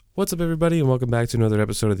What's up, everybody, and welcome back to another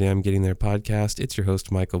episode of the I'm Getting There podcast. It's your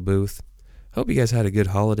host, Michael Booth. Hope you guys had a good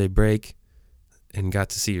holiday break and got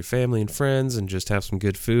to see your family and friends and just have some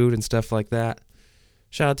good food and stuff like that.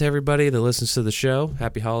 Shout out to everybody that listens to the show.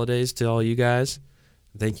 Happy holidays to all you guys.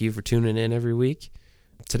 Thank you for tuning in every week.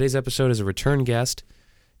 Today's episode is a return guest.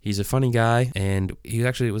 He's a funny guy, and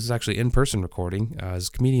it was actually in-person recording. His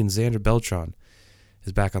comedian Xander Beltran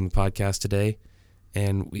is back on the podcast today.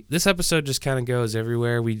 And this episode just kind of goes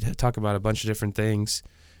everywhere. We talk about a bunch of different things.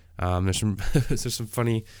 There's some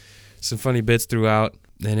funny bits throughout,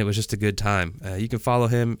 and it was just a good time. You can follow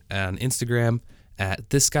him on Instagram at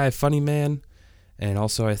ThisGuyFunnyMan, and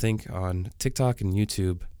also I think on TikTok and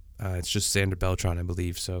YouTube. It's just Xander Beltran, I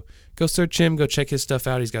believe. So go search him, go check his stuff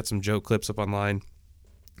out. He's got some joke clips up online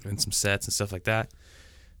and some sets and stuff like that.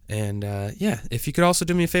 And if you could also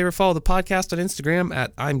do me a favor, follow the podcast on Instagram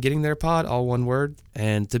at I'm Getting There Pod, all one word.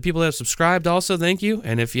 And to people that have subscribed also, thank you.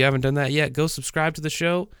 And if you haven't done that yet, go subscribe to the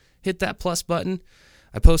show. Hit that plus button.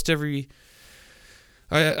 I post every...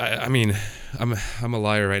 I mean, I'm a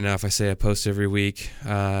liar right now if I say I post every week.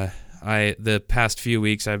 The past few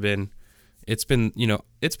weeks it's been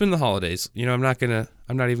the holidays. I'm not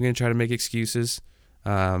even gonna try to make excuses.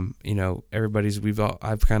 I've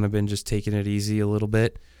kind of been just taking it easy a little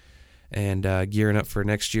bit and gearing up for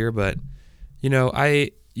next year. But,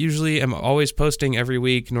 I usually am always posting every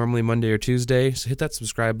week, normally Monday or Tuesday. So hit that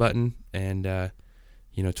subscribe button. And,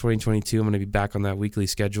 2022, I'm going to be back on that weekly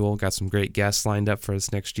schedule. Got some great guests lined up for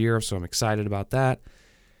this next year. So I'm excited about that.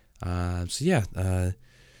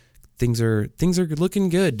 Things are looking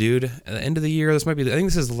good, dude. At the end of the year, I think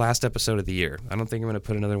this is the last episode of the year. I don't think I'm going to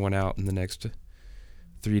put another one out in the next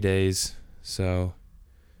 3 days. So,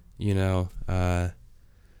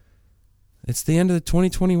 it's the end of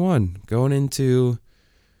 2021, going into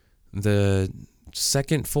the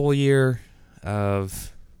second full year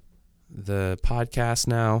of the podcast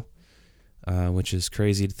now, which is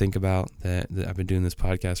crazy to think about that I've been doing this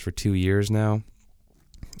podcast for 2 years now.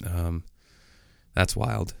 That's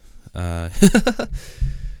wild. And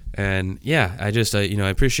yeah, I just, I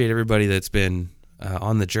appreciate everybody that's been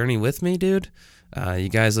on the journey with me, dude. You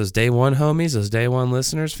guys, those day one homies, those day one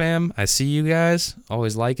listeners, fam, I see you guys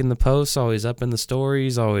always liking the posts, always up in the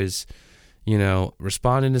stories, always,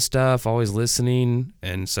 responding to stuff, always listening.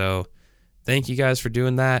 And so thank you guys for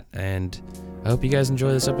doing that. And I hope you guys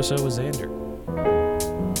enjoy this episode with Xander.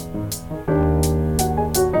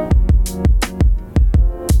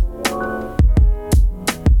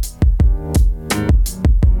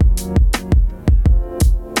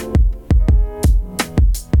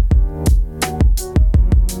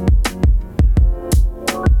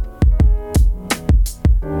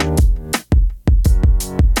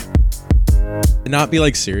 Not be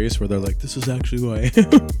like serious where they're like, this is actually who I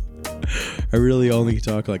am. I really only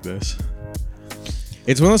talk like this.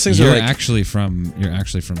 It's one of those things you're where like, actually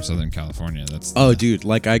from Southern California. Dude,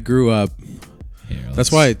 like I grew up.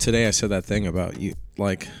 That's why today I said that thing about you,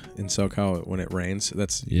 like in SoCal when it rains.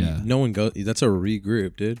 No one goes. That's a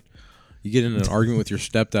regroup, dude. You get in an argument with your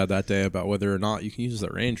stepdad that day about whether or not you can use the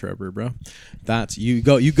Range Rover, bro. That's you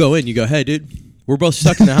go in. You go, hey, dude, we're both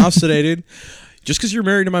stuck in the house today, dude. Just because you're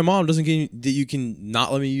married to my mom doesn't mean that you can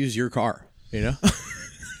not let me use your car, You're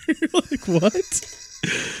like, what?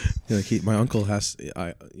 You're like, my uncle has,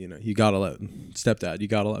 you gotta stepdad, you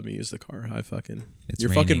gotta let me use the car. You're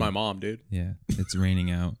raining. Fucking my mom, dude. Yeah, it's raining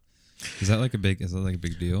out. Is that like a big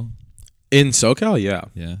deal? In SoCal, yeah.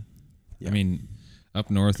 Yeah. I mean, up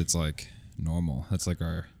north it's like normal. That's like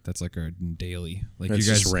our daily. Like it's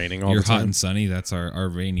you guys, just raining all the time. You're hot and sunny. That's our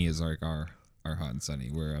rainy is like our hot and sunny.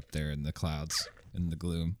 We're up there in the clouds in the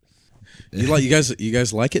gloom. You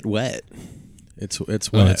guys like it wet. It's wet.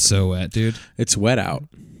 Oh, it's so wet, dude. It's wet out.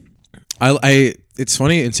 It's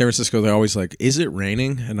funny in San Francisco they're always like, is it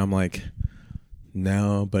raining? And I'm like,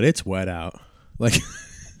 no, but it's wet out. Like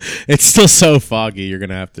it's still so foggy you're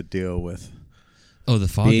gonna have to deal with the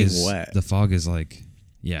fog being is wet. The fog is like,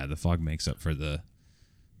 yeah, the fog makes up for the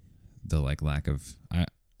like lack of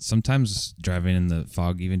sometimes driving in the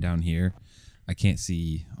fog even down here, I can't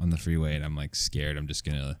see on the freeway and I'm like scared. I'm just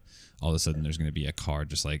gonna all of a sudden there's gonna be a car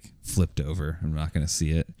just like flipped over. I'm not gonna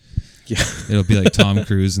see it. Yeah, it'll be like Tom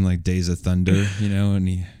Cruise in like Days of Thunder,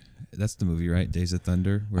 and that's the movie, right? Days of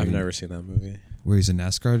Thunder. I've never seen that movie. Where he's a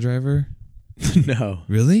NASCAR driver. No,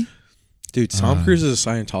 really, dude. Tom Cruise is a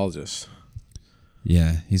Scientologist.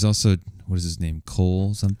 Yeah, he's also, what is his name?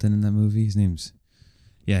 Cole something in that movie. His name's,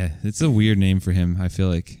 yeah, it's a weird name for him. I feel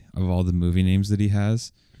like of all the movie names that he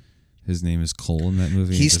has, his name is Cole in that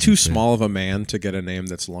movie. He's too small of a man to get a name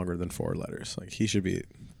that's longer than 4 letters. Like he should be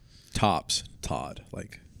tops Todd.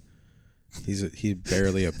 Like He's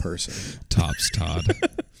barely a person. Tops Todd.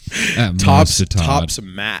 Tops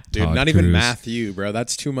Matt, dude. Todd Not Cruz. even Matthew, bro.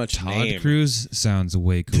 That's too much Todd name. Cruz sounds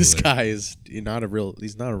way cooler. This guy is not a real.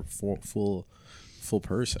 He's not a full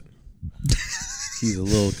person. He's a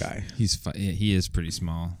little guy. He is pretty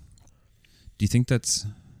small. Do you think that's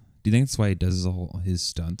why he does all his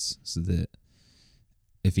stunts, so that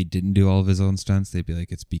if he didn't do all of his own stunts, they'd be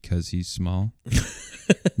like, it's because he's small?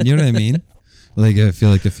 You know what I mean? Like, I feel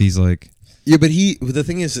like if he's like... Yeah, but the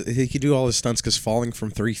thing is, he could do all his stunts because falling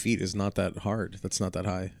from 3 feet is not that hard. That's not that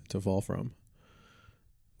high to fall from.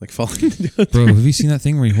 Like falling. Bro, have you seen that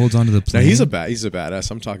thing where he holds onto the plane? No, he's a badass.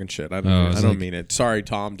 I'm talking shit. I don't mean it. Sorry,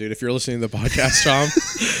 Tom, dude. If you're listening to the podcast, Tom,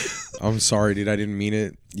 I'm sorry, dude. I didn't mean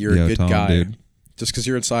it. You're a good Tom, guy. Dude. Just because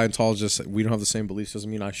you're a Scientologist, we don't have the same beliefs doesn't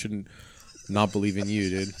mean I shouldn't not believe in you,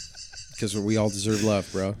 dude. Because we all deserve love,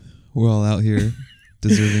 bro. We're all out here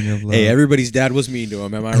deserving of love. Hey, everybody's dad was mean to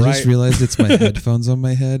him. Am I right? I just realized it's my headphones on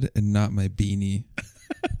my head and not my beanie.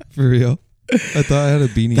 For real. I thought I had a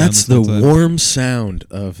beanie. That's the warm sound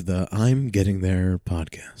of the I'm Getting There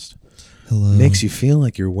podcast. Hello. Makes you feel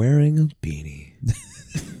like you're wearing a beanie.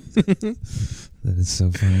 That is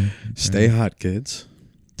so funny. Stay hot, kids.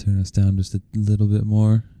 Turn us down just a little bit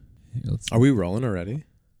more. Here, Are we rolling already?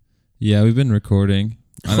 Yeah, we've been recording.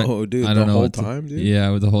 Oh, dude, the whole time, dude.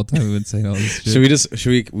 Yeah, the whole time we've been saying all this shit.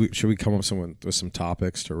 Should we come up with some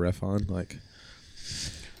topics to riff on? Like,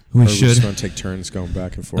 we should. We're just gonna take turns going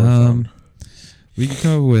back and forth. We could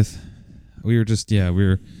come up with.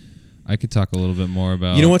 I could talk a little bit more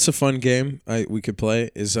about. You know what's a fun game we could play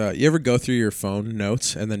is you ever go through your phone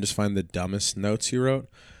notes and then just find the dumbest notes you wrote?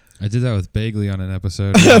 I did that with Bagley on an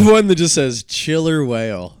episode. I have one that just says Chiller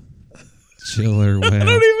Whale. Chiller Whale. I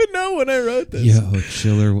don't even know when I wrote this. Yo,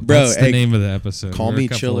 Chiller. Bro, that's the name of the episode. Call me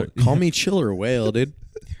Chiller Whale, dude.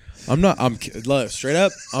 I'm straight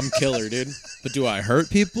up, I'm killer, dude. But do I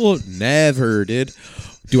hurt people? Never, dude.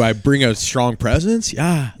 Do I bring a strong presence?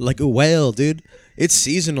 Yeah, like a whale, dude. It's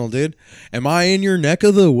seasonal, dude. Am I in your neck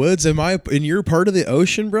of the woods? Am I in your part of the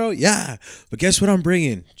ocean, bro? Yeah. But guess what I'm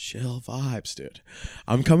bringing? Chill vibes, dude.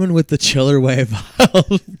 I'm coming with the Chiller Whale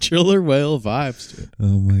vibes, dude.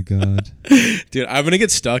 Oh, my God. Dude, I'm going to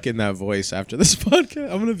get stuck in that voice after this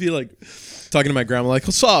podcast. I'm going to be like talking to my grandma like,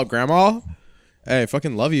 what's up, grandma? Hey,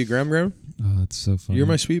 fucking love you, grandma. Oh, that's so funny. You're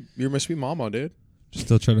my sweet mama, dude.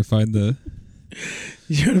 Still trying to find the...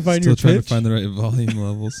 You're trying to find Still your trying pitch? to find the right volume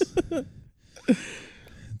levels.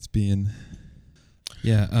 It's being...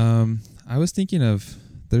 Yeah, I was thinking of...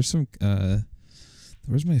 There's some...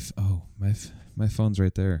 Where's my... my phone's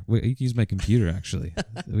right there. Wait, you can use my computer, actually.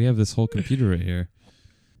 We have this whole computer right here.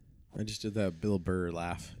 I just did that Bill Burr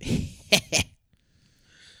laugh.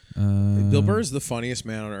 Bill Burr is the funniest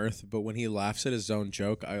man on earth, but when he laughs at his own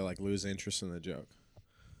joke, I like lose interest in the joke.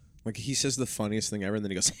 Like he says the funniest thing ever, and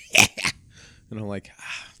then he goes, and I'm like,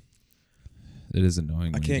 It is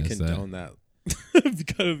annoying. I when kind he of does condone that.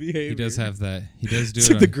 Kind of behavior. He does have that. He does do it's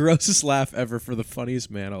it. Like the grossest laugh ever for the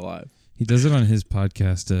funniest man alive. He does it on his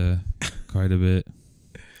podcast quite a bit.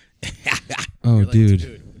 Oh, like,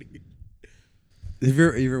 dude. Have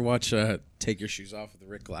you ever watch Take Your Shoes Off with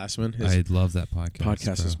Rick Glassman? I love that podcast.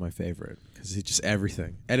 Podcast is my favorite because he just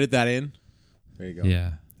everything. Edit that in. There you go.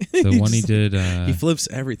 Yeah. The one he did. He flips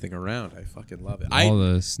everything around. I fucking love it. All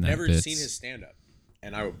the snap never bits. seen his stand up,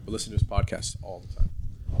 and I listen to his podcast all the time.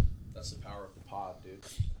 That's the power of the pod, dude.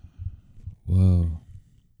 Whoa.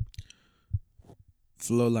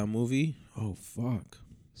 Flo La Movie. Oh fuck.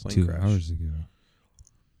 2 hours ago.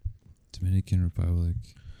 Dominican Republic.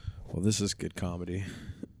 Well, this is good comedy.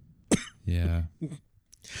 Yeah.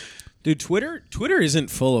 Dude, Twitter isn't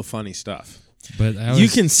full of funny stuff. But you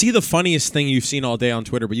can see the funniest thing you've seen all day on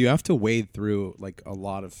Twitter, but you have to wade through like a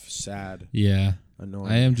lot of sad. Yeah.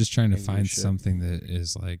 Annoying. I am just trying to find shit. something that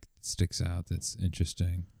is like sticks out that's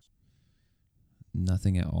interesting.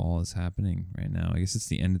 Nothing at all is happening right now. I guess it's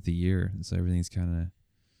the end of the year, so everything's kind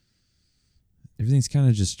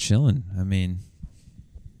of just chilling. I mean,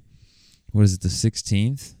 what is it, the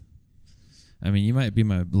 16th? I mean, you might be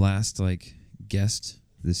my last like guest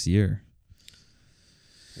this year.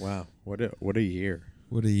 Wow, what a year!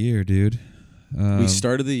 What a year, dude. We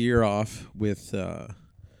started the year off with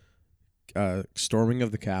storming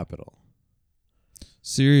of the Capitol.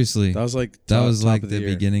 Seriously, that was like the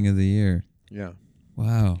beginning of the year. Yeah.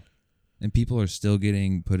 Wow. And people are still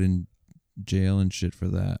getting put in jail and shit for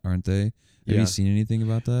that, aren't they? Have you seen anything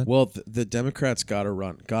about that? Well, the Democrats got to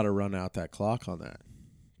run out that clock on that.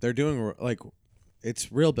 They're doing like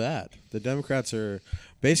it's real bad. The Democrats are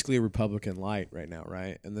basically a Republican light right now,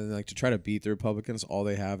 right? And then like to try to beat the Republicans, all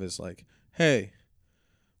they have is like, hey,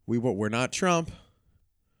 we're not Trump.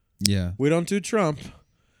 Yeah. We don't do Trump.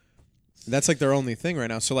 That's like their only thing right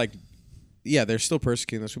now. So like, yeah, they're still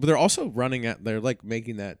persecuting those people, but they're also they're like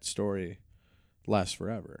making that story last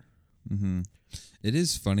forever. Mm-hmm. It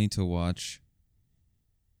is funny to watch.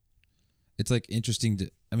 It's like interesting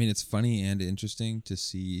it's funny and interesting to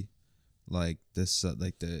see like this,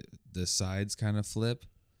 like the sides kind of flip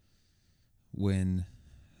when,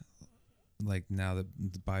 like, now that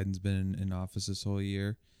Biden's been in office this whole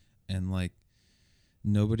year, and like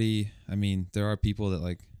nobody, there are people that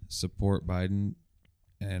like support Biden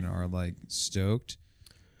and are like stoked,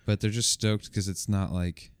 but they're just stoked because it's not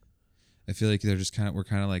like, I feel like they're just we're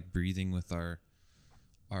kind of like breathing with our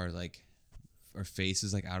like our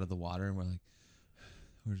faces like out of the water, and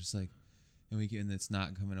we're just like, and it's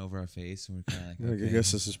not coming over our face, and we're kind of like, okay, I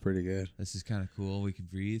guess this is pretty good. This is kind of cool. We can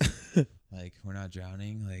breathe. Like, we're not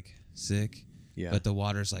drowning, like sick. Yeah. But the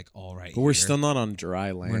water's like all right. But we're still not on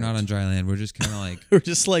dry land. We're not on dry land. We're just kind of like we're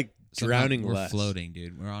just like drowning. We're less. floating,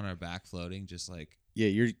 dude. We're on our back floating, just like. Yeah,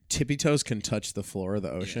 your tippy toes can touch the floor of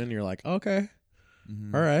the ocean. Yeah. You're like, okay,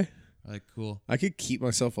 all right. Like, cool. I could keep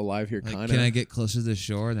myself alive here, like, kind of. Can I get closer to the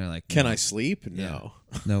shore? And they're like, can I sleep? No.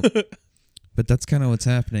 Yeah. Nope. But that's kind of what's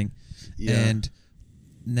happening. Yeah. And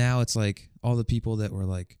now it's like all the people that were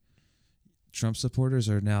like Trump supporters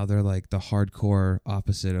they're like the hardcore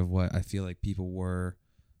opposite of what I feel like people were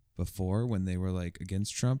before when they were like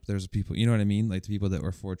against Trump. There's people, you know what I mean? Like the people that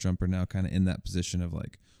were for Trump are now kind of in that position of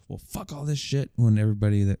like, well, fuck all this shit. When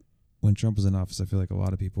Trump was in office, I feel like a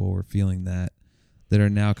lot of people were feeling that are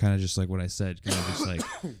now kind of just like what I said, kind of just like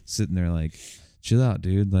sitting there like, chill out,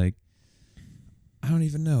 dude. Like, I don't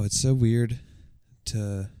even know. It's so weird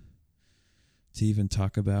to even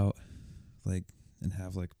talk about like and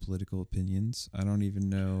have like political opinions. I don't even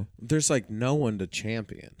know. There's like no one to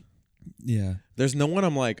champion. Yeah. There's no one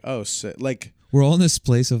I'm like, oh, like we're all in this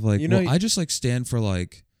place of like, well, I just like stand for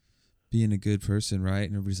like being a good person, right?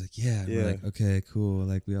 And everybody's like, yeah. And we're like, okay, cool.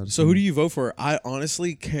 Like we all just. So who do you vote for? I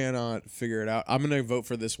honestly cannot figure it out. I'm gonna vote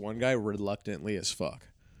for this one guy reluctantly as fuck.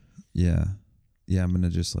 Yeah. Yeah, I'm gonna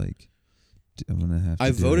just like. I'm gonna have to.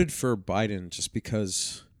 I voted for Biden just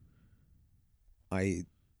because.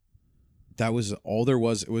 That was all there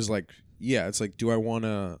was. It was like, yeah, it's like, do I want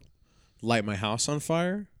to light my house on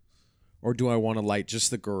fire, or do I want to light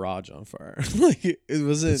just the garage on fire? Like it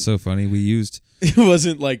wasn't. It's so funny. It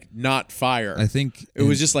wasn't like not fire. I think it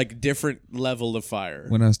was just like different level of fire.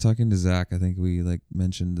 When I was talking to Zach, I think we like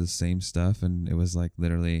mentioned the same stuff, and it was like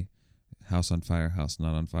literally. House on fire, house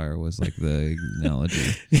not on fire was like the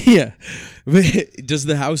analogy. Yeah. But does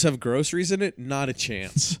the house have groceries in it? Not a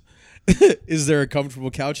chance. Is there a comfortable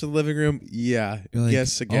couch in the living room? Yeah. Like,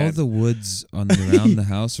 yes, again. All the woods around the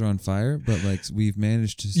house are on fire, but like we've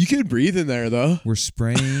managed to. You can breathe in there though. We're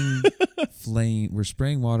spraying We're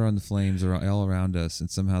spraying water on the flames all around us, and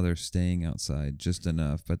somehow they're staying outside just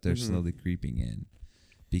enough, but they're slowly creeping in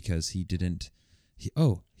because he didn't.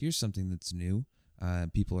 Here's something that's new.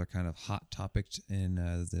 People are kind of hot topicked in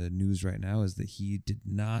the news right now is that he did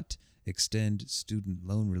not extend student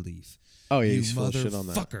loan relief. Oh yeah, he's full shit on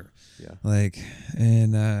that. Motherfucker. Yeah. Like,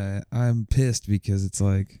 and I'm pissed because it's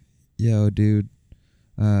like, yo, dude.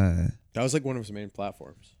 That was like one of his main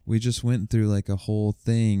platforms. We just went through like a whole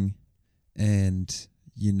thing, and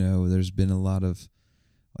there's been a lot of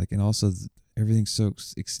like, and also everything's so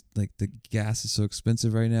like the gas is so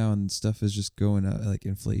expensive right now, and stuff is just going up, like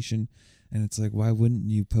inflation. And it's like, why wouldn't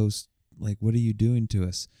you post, like, what are you doing to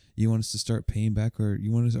us? You want us to start paying back, or you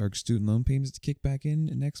want our student loan payments to kick back in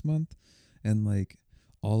next month? And, like,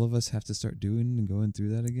 all of us have to start doing and going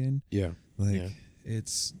through that again? Yeah. Like,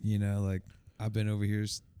 it's, like, I've been over here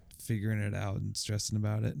figuring it out and stressing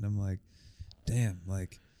about it. And I'm like, damn,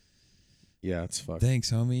 like. Yeah, it's fucked. Thanks,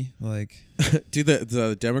 homie. Like. Dude,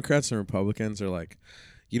 the Democrats and Republicans are like,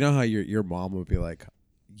 you know how your mom would be like,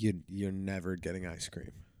 you're never getting ice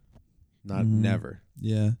cream. Not never.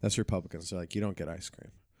 Yeah. That's Republicans. They're like, you don't get ice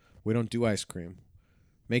cream. We don't do ice cream.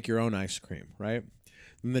 Make your own ice cream, right?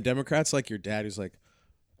 And the Democrats, like your dad, who's like,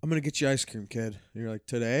 I'm going to get you ice cream, kid. And you're like,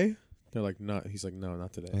 today? They're like, no. He's like, no,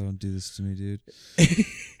 not today. Oh, don't do this to me, dude.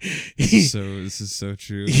 This is so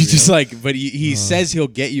true. He's just like, but he says he'll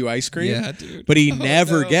get you ice cream. Yeah, dude. But he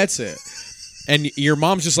never gets it. And your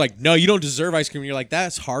mom's just like, no, you don't deserve ice cream. And you're like,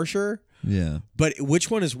 that's harsher. Yeah. But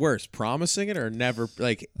which one is worse, promising it or never?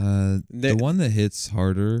 Like the one that hits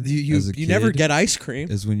harder you never get ice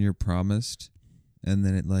cream is when you're promised and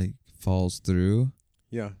then it like falls through.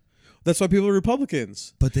 Yeah. That's why people are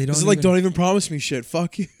Republicans. But they don't It's like, don't even promise me shit.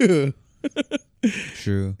 Fuck you.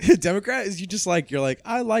 True. Democrat is you're like,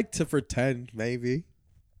 I like to pretend maybe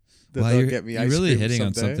that well, they'll get me ice cream. You're really hitting someday.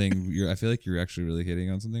 on something. I feel like you're actually really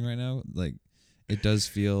hitting on something right now. Like It does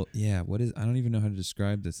feel. Yeah. What is? I don't even know how to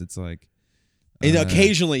describe this. It's like. And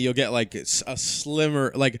occasionally you'll get like a slim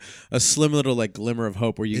little like glimmer of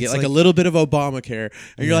hope where you get like a little bit of Obamacare,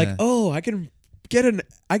 and you're like, oh, I can get an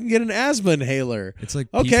asthma inhaler. It's like,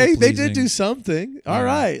 okay, they did do something. All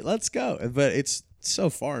right, let's go. But it's so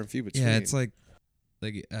far and few between. Yeah, it's like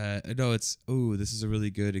no, it's this is a really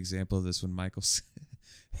good example of this when Michael's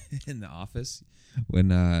in The Office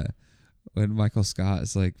when Michael Scott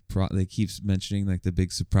is like, they keeps mentioning like the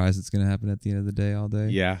big surprise that's gonna happen at the end of the day all day.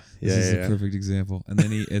 Yeah, this is a perfect example. And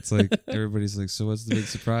then it's like everybody's like, so what's the big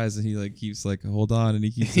surprise? And he like keeps like, hold on, and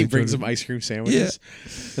he brings them ice cream sandwiches,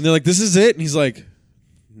 and they're like, this is it, and he's like,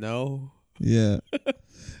 no, yeah.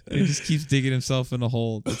 And he just keeps digging himself in a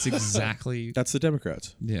hole. That's exactly that's the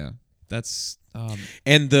Democrats. Yeah, that's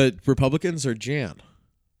and the Republicans are Jan.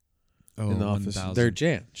 In the office, they're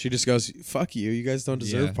Jan. She just goes, "Fuck you! You guys don't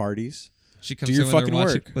deserve parties. She comes do your fucking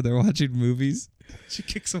work." When they're watching movies, she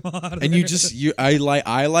kicks them out. And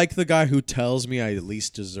I like the guy who tells me I at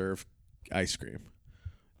least deserve ice cream,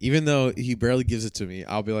 even though he barely gives it to me.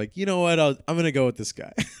 I'll be like, you know what? I'm gonna go with this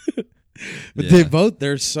guy. But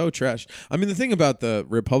they're so trash. I mean, the thing about the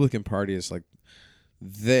Republican Party is like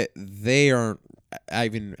they aren't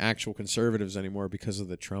even actual conservatives anymore because of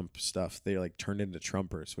the Trump stuff. They like turned into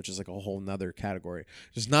Trumpers, which is like a whole nother category.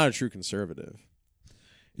 Just not a true conservative.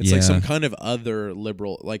 It's like some kind of other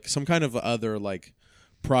liberal, like some kind of other like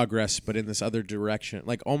progress, but in this other direction.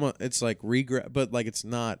 Like almost, it's like regret, but like it's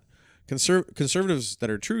not. Conservatives that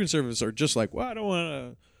are true conservatives are just like, well, I don't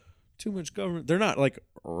want too much government. They're not like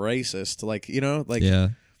racist, like, you know, like. Yeah.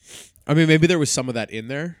 I mean, maybe there was some of that in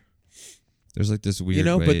there. There's like this weird,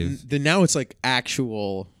 wave. But now it's like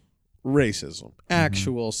actual racism,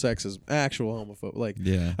 actual sexism, actual homophobia. Like,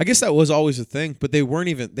 I guess that was always a thing, but they weren't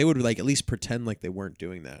even. They would like at least pretend like they weren't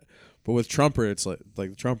doing that. But with Trumper, it's like the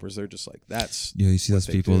Trumpers, they're just like, that's. Yeah, you see those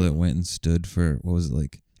people that went and stood for, what was it,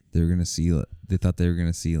 like they were gonna see? They thought they were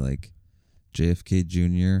gonna see like JFK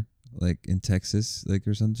Jr. like in Texas, like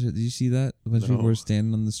or something. Did you see that? A bunch of people were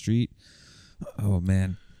standing on the street. Oh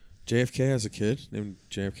man. JFK has a kid named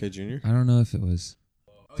JFK Jr.? I don't know if it was.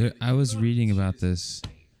 I was reading about this.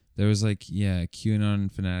 There was like,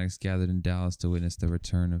 QAnon fanatics gathered in Dallas to witness the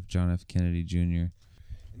return of John F. Kennedy Jr. And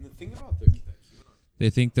the thing about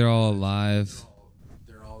they think they're all alive.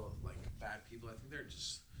 They're all like bad people. I think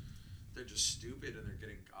they're just stupid and they're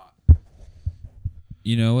getting got.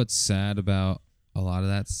 You know what's sad about a lot of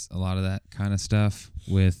that kind of stuff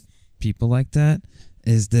with people like that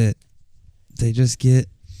is that they just get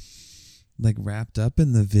like wrapped up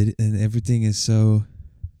in the video, and everything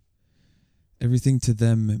to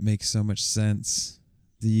them makes so much sense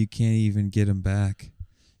that you can't even get them back.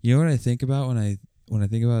 You know what I think about when I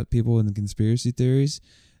think about people in the conspiracy theories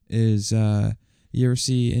is you ever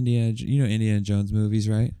see Indiana Jones movies,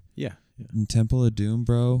 right? Yeah. In Temple of Doom,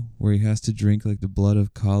 bro, where he has to drink like the blood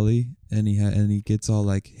of Kali, and he gets all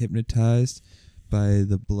like hypnotized by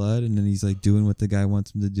the blood, and then he's like doing what the guy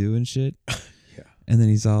wants him to do and shit. And then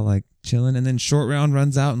he's all like chilling, and then Short Round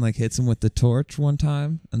runs out and like hits him with the torch one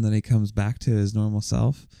time, and then he comes back to his normal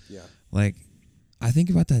self. Yeah. Like, I think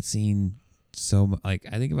about that scene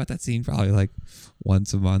probably like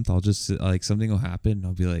once a month. I'll just like something will happen, and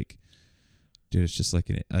I'll be like, dude, it's just like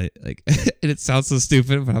and it sounds so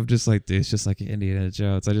stupid, but I'm just like, dude, it's just like Indiana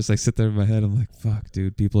Jones. I just like sit there in my head. I'm like, fuck,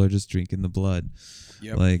 dude, people are just drinking the blood.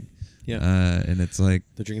 Yep. Like, and it's like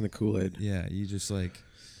they're drinking the Kool-Aid. Yeah, you just like.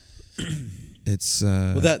 It's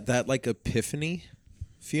well, that like epiphany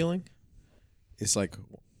feeling is like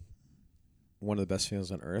one of the best feelings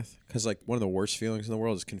on earth, because like one of the worst feelings in the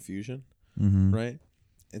world is confusion, right?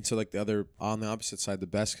 And so like on the opposite side, the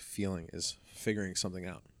best feeling is figuring something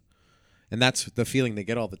out, and that's the feeling they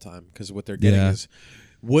get all the time, because what they're getting is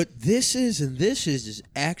what this is, and this is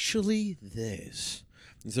actually this,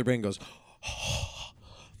 and so their brain goes, oh,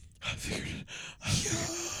 I figured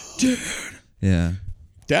it, dude. Yeah.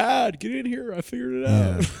 Dad, get in here. I figured it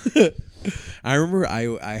out. Yeah. I remember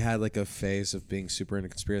I had like a phase of being super into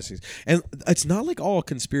conspiracies. And it's not like all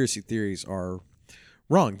conspiracy theories are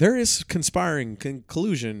wrong. There is conspiring,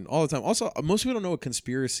 collusion all the time. Also, most people don't know what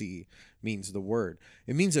conspiracy means, the word.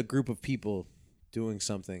 It means a group of people doing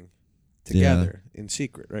something together in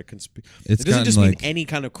secret, right? It doesn't just mean any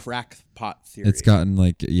kind of crackpot theory. It's gotten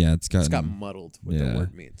it's got muddled what the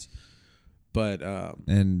word means. But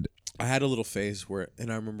and I had a little phase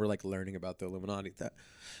and I remember like learning about the Illuminati. That,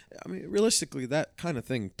 I mean, realistically, that kind of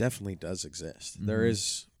thing definitely does exist. Mm-hmm.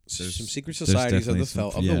 There's some secret societies of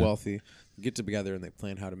the wealthy get together and they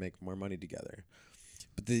plan how to make more money together.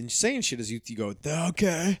 But the insane shit is you go,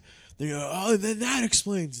 okay, then that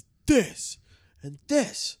explains this and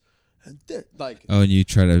this like, oh, and you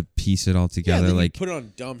try to piece it all together, then like you put it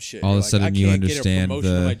on dumb shit. all of a You're sudden like, you I can't get a understand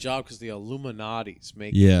promotion to my job because the Illuminati's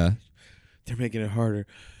making they're making it harder.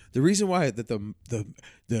 The reason why that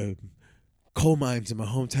the coal mines in my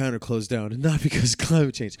hometown are closed down is not because of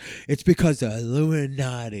climate change. It's because the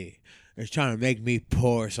Illuminati is trying to make me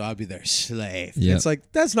poor so I'll be their slave. Yep. It's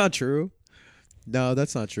like, that's not true. No,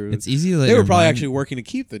 that's not true. it's easy to let They were your probably mind- actually working to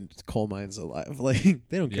keep the coal mines alive. Like,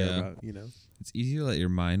 they don't care about, It's easy to let your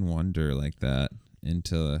mind wander like that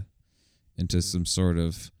into some sort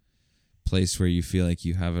of place where you feel like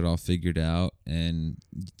you have it all figured out, and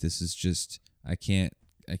this is just I can't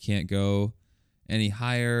go any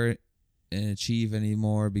higher and achieve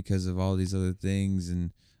anymore because of all these other things,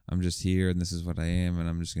 and I'm just here and this is what I am, and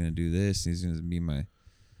I'm just gonna do this, and it's gonna be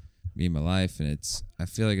my life. And I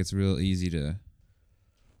feel like it's real easy to,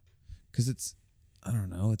 because it's, I don't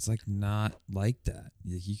know, it's like not like that.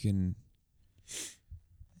 Like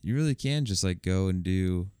you really can just like go and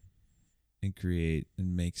do and create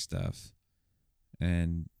and make stuff,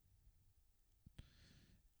 and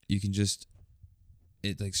you can just,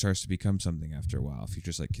 it like starts to become something after a while if you're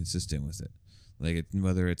just like consistent with it. Like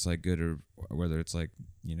whether it's like good or whether it's like,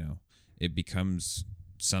 it becomes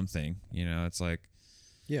something, it's like,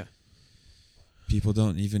 yeah. People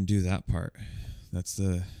don't even do that part. That's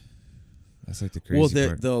like the crazy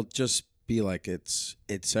part. They'll just be like, it's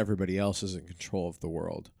everybody else is in control of the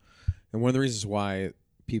world. And one of the reasons why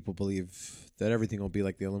people believe that everything will be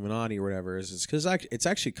like the Illuminati or whatever is because it's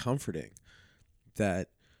actually comforting that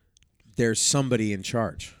there's somebody in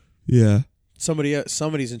charge. Yeah.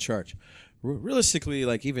 Somebody's in charge. Realistically,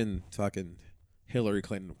 like even fucking Hillary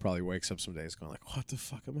Clinton probably wakes up some days going like, what the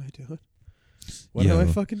fuck am I doing? What am I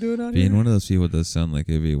fucking doing out here? Being one of those people does sound like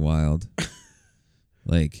it'd be wild.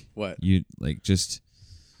 Like what? You like just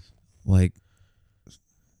like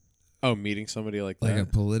meeting somebody like a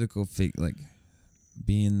that. political figure, like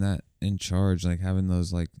being that in charge, like having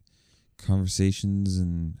those like conversations,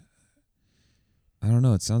 and I don't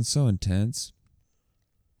know, it sounds so intense.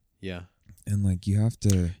 Yeah. And like you have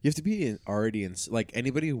to be already in, like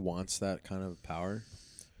anybody who wants that kind of power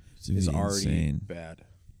is already insane. bad.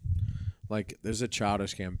 Like there's a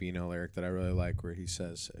Childish Gambino lyric that I really like where he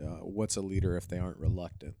says, "What's a leader if they aren't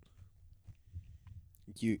reluctant?"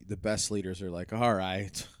 The best leaders are like, "All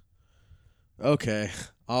right, okay,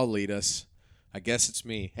 I'll lead us. I guess it's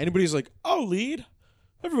me." Anybody who's like, "I'll lead,"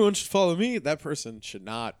 everyone should follow me. That person should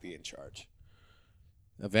not be in charge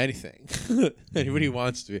of anything. Anybody who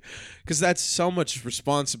wants to be, because that's so much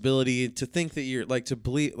responsibility to think that you're like to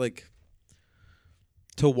believe like.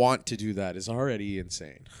 To want to do that is already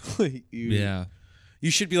insane. You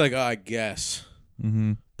should be like, I guess.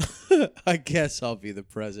 Mm-hmm. I guess I'll be the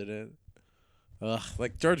president. Ugh,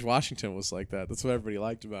 like George Washington was like that. That's what everybody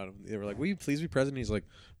liked about him. They were like, will you please be president? He's like,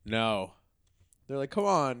 no. They're like, come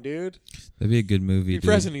on, dude. That'd be a good movie. Be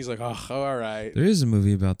president. He's like, oh, all right. There is a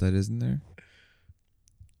movie about that, isn't there?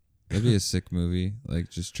 That'd be a sick movie.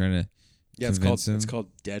 Like just trying to. Yeah, it's called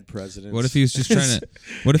Dead Presidents. What if he was just trying to?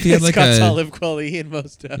 What if he had like got Talib Kweli in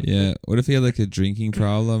most of it. Yeah. What if he had like a drinking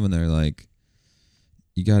problem and they're like,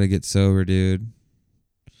 "You got to get sober, dude,"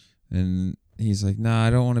 and he's like, "Nah, I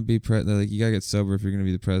don't want to be president." They're like, "You gotta get sober if you're gonna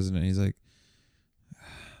be the president." And he's like,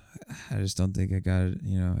 "I just don't think I got it.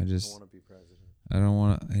 I just don't want to be president. I don't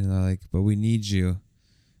want to." And they're like, "But we need you,"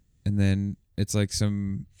 and then it's like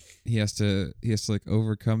he has to like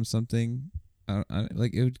overcome something.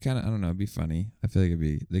 Like it would kind of, I don't know, it'd be funny. I feel like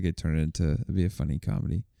they could turn it'd be a funny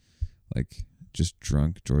comedy, like just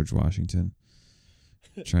drunk George Washington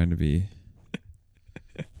trying to be.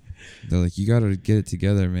 They're like, you got to get it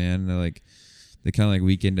together, man. They're like, they kind of like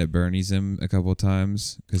Weekend at Bernie's him a couple of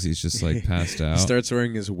times because he's just like passed out. He starts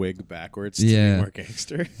wearing his wig backwards to be more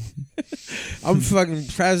gangster. I'm fucking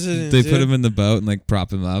president. They put him in the boat and like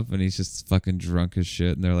prop him up, and he's just fucking drunk as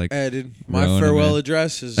shit. And they're like, "Hey, dude, my farewell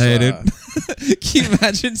address is." Hey, dude. Can you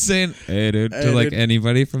imagine saying "Hey, dude" to like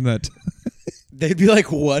anybody from that? They'd be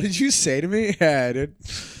like, "What did you say to me?" Hey, dude.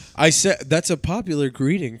 I said that's a popular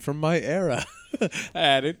greeting from my era.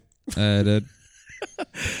 Hey, dude. Hey, dude.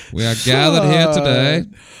 We are gathered here today.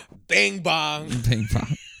 Bing bong. Bing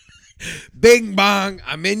bong. Bing bong.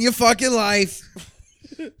 I'm in your fucking life.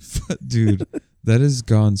 Dude, that has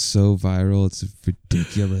gone so viral. It's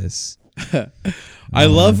ridiculous. I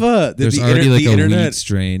love there's already like a weed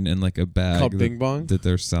strain in like a bag called Bing Bong that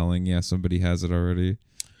they're selling. Yeah, somebody has it already.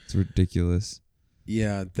 It's ridiculous.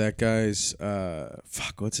 Yeah, that guy's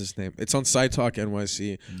what's his name? It's on Side Talk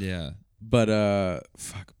NYC. Yeah. But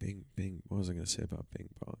Bing. What was I gonna say about Bing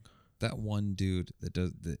Bong? That one dude that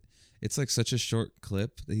does that. It's like such a short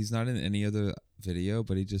clip that he's not in any other video,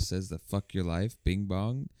 but he just says the "fuck your life" Bing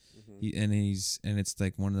Bong, It's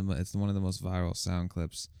like one of the most viral sound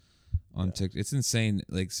clips on TikTok. It's insane.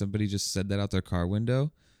 Like somebody just said that out their car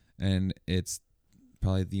window, and it's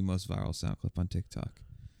probably the most viral sound clip on TikTok.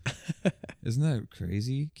 Isn't that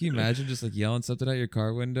crazy? Can you imagine just like yelling something out your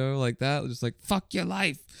car window like that? Just like, fuck your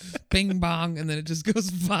life, bing bong, and then it just goes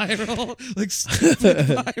viral. Like stupid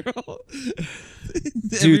viral.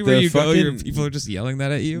 Dude, everywhere you go, people are just yelling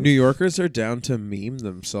that at you. New Yorkers are down to meme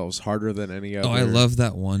themselves harder than any other. Oh, I love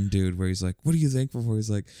that one dude where he's like, what are you thankful for? He's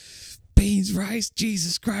like, beans, rice,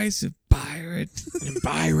 Jesus Christ, and Byron. And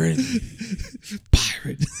Byron.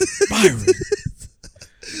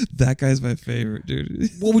 That guy's my favorite, dude.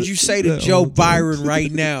 What would you say to Joe Byron right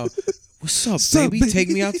now? What's up, baby? Take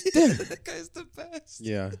me out to dinner. That guy's the best.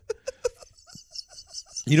 Yeah.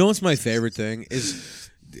 You know what's my favorite thing is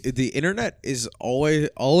the internet is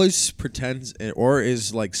always pretends or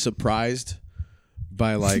is like surprised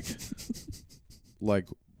by like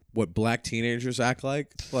what black teenagers act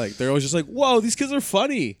like. Like they're always just like, "Whoa, these kids are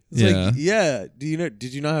funny." It's like, yeah.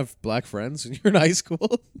 Did you not have black friends when you were in high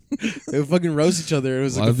school? They would fucking roast each other. It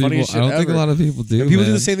was like the funniest shit ever. I don't think a lot of people do. And people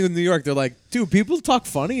do the same thing in New York. They're like, "Dude, people talk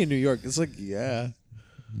funny in New York." It's like, yeah,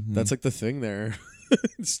 that's like the thing there.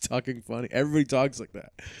 It's talking funny. Everybody talks like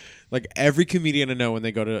that. Like every comedian I know when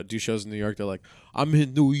they go to do shows in New York, they're like, "I'm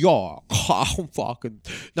in New York." I'm fucking.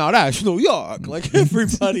 Now that's New York. Like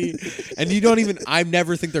everybody, and you don't even. I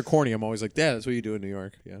never think they're corny. I'm always like, "Yeah, that's what you do in New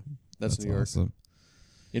York." Yeah, that's New York. Awesome.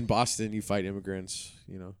 In Boston, you fight immigrants.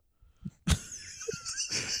 You know.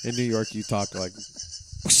 In New York, you talk like,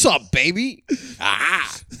 "What's up, baby?"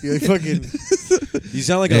 You fucking. You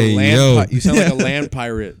sound like a land. You sound like a land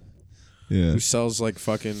pirate. Yeah. Who sells like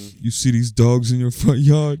fucking. You see these dogs in your front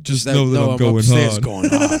yard? Just know that I'm going hard. Going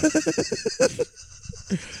hard.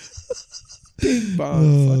 Bing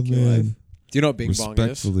bong. Fuck your life. Do you know what bing bong is?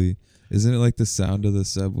 Respectfully. Isn't it like the sound of the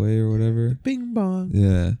subway or whatever? Bing bong.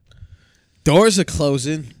 Yeah. Doors are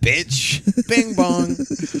closing, bitch. Bing bong.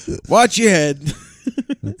 Watch your head.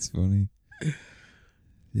 That's funny.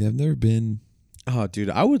 Yeah, I've never been. Oh, dude,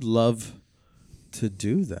 I would love to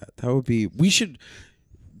do that. That would be. We should.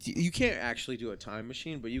 You can't actually do a time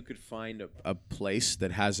machine, but you could find a place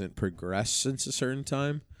that hasn't progressed since a certain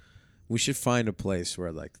time. We should find a place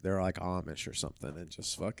where like they're like Amish or something and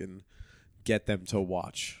just fucking get them to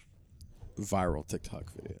watch viral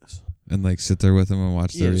TikTok videos. And like sit there with them and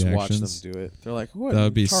watch their reactions. Just watch them do it. They're like, what that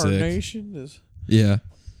would be tarnation sick. Is? Yeah.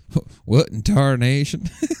 What in tarnation?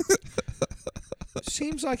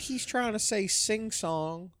 Seems like he's trying to say sing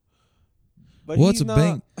song. But what's a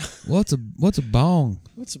bing? What's a bong?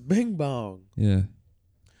 What's a bing bong? Yeah.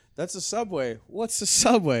 That's a subway. What's a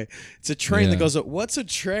subway? It's a train that goes up. What's a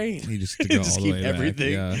train? You just, go just all keep the way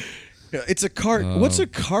everything. Back. Yeah. It's a cart. What's a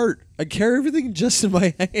cart? I carry everything just in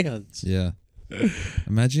my hands. Yeah.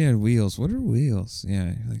 Imagine you had wheels. What are wheels?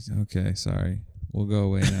 Yeah. Like, okay, sorry. We'll go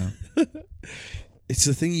away now. It's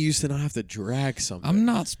the thing you used to not have to drag something. I'm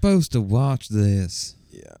not supposed to watch this.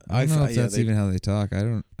 Yeah, I don't know if that's even how they talk. I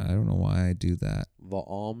don't know why I do that. The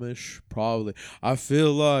Amish probably. I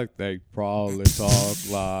feel like they probably talk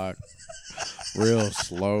like real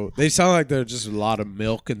slow. They sound like they're just a lot of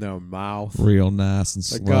milk in their mouth. Real nice and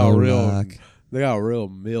slow. They got a real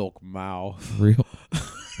milk mouth.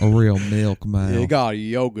 A real milk mouth. They got a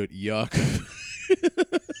yogurt yuck.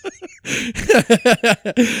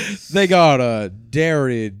 They got a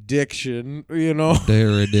dairy addiction, you know.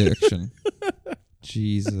 Dairy addiction.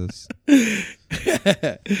 Jesus. They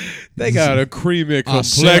got a creamy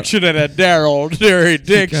complexion and a dairy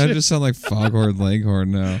addiction. I just sound like Foghorn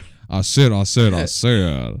Leghorn now. I said. I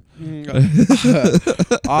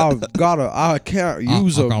can't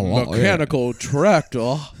use a mechanical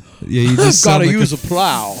tractor. Yeah, you just gotta use a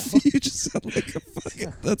plow. You just sound like a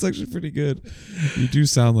fucking. That's actually pretty good. You do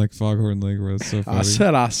sound like Foghorn Leghorn. It's so funny. I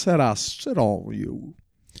said on you.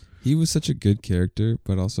 He was such a good character,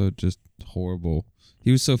 but also just horrible.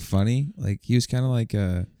 He was so funny. Like he was kind of like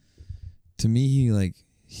to me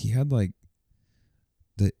he had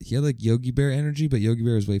Yogi Bear energy, but Yogi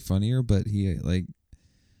Bear was way funnier. But he had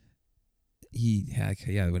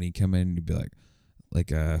when he'd come in, he'd be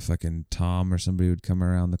like a fucking Tom or somebody would come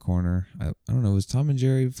around the corner. I don't know. Was Tom and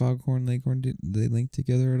Jerry Foghorn Leghorn, did they link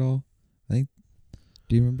together at all? Do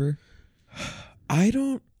you remember? I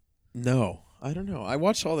don't know. I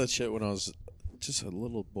watched all that shit when I was just a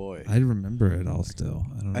little boy. I remember it all still.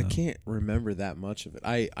 I don't know. I can't remember that much of it.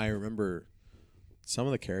 I remember some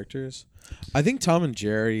of the characters. I think Tom and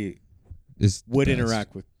Jerry would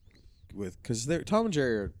interact with because Tom and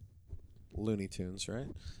Jerry are Looney Tunes, right?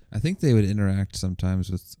 I think they would interact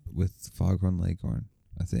sometimes with Foghorn Leghorn.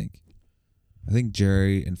 I think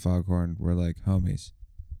Jerry and Foghorn were like homies,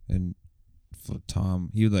 and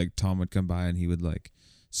Tom would come by and he would like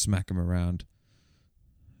smack him around.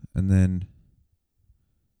 And then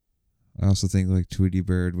I also think like Tweety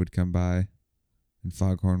Bird would come by and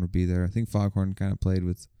Foghorn would be there. I think Foghorn kind of played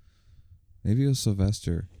with, maybe it was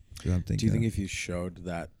Sylvester. I'm thinking. Do you think if you showed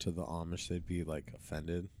that to the Amish, they'd be like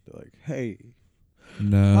offended? They're like, "Hey,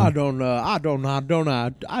 no, I don't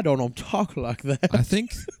talk like that." I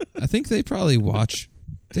think they probably watch.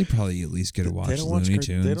 They probably at least get to watch Looney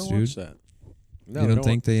Tunes, they don't dude. watch that. No, you don't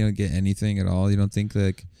think they don't get anything at all? You don't think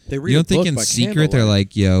like they read you don't a think book in by secret they're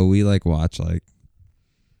like, yo, we watch fucking.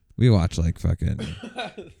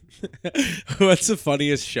 What's the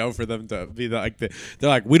funniest show for them to be like? They're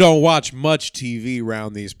like, we don't watch much TV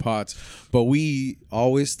around these parts, but we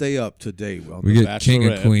always stay up to date. We get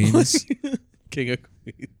King of Queens, King of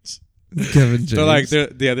Queens. Kevin James.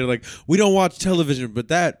 They're like, we don't watch television, but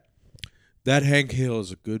that Hank Hill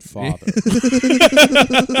is a good father.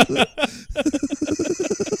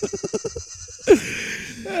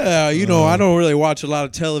 I don't really watch a lot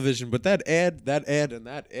of television, but that Ed and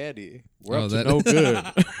that Eddie, we're up to no good.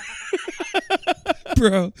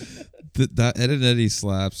 Bro, that Ed and Eddie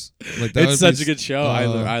slaps. Like that it's such a good show.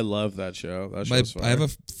 I love that show. That show's I have a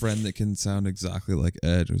friend that can sound exactly like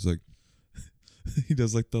Ed. Who's like, he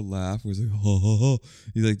does like the laugh. He's like, oh.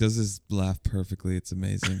 He like does his laugh perfectly. It's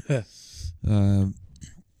amazing.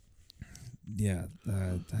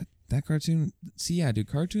 That cartoon. See, yeah, dude,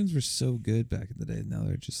 cartoons were so good back in the day. Now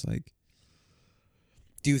they're just like.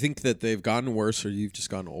 Do you think that they've gotten worse, or you've just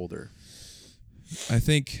gotten older? I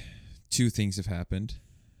think two things have happened.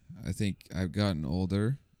 I think I've gotten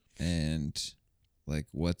older, and like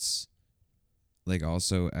what's like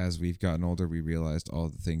also as we've gotten older, we realized all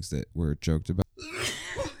the things that were joked about.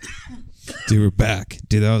 Dude, we're back.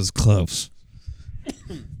 Dude, that was close.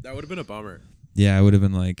 That would have been a bummer. Yeah, I would have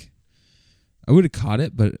been like, I would have caught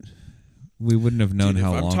it, but we wouldn't have known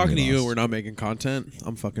how long. If I'm talking to you and we're not making content,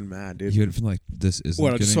 I'm fucking mad, dude. You would have been like, this isn't.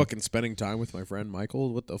 What? I'm just fucking spending time with my friend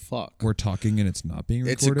Michael. What the fuck? We're talking and it's not being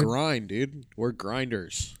recorded. It's a grind, dude. We're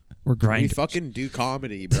grinders. We're grinders. We fucking do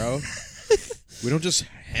comedy, bro. We don't just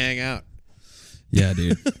hang out. Yeah,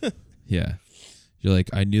 dude. Yeah. You're like,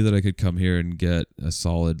 I knew that I could come here and get a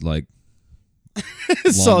solid, like,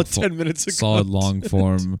 solid 10 minutes of solid long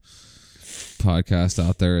form podcast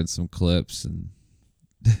out there and some clips, and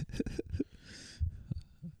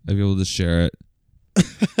I'd be able to share it.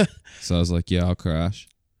 So I was like, yeah, I'll crash.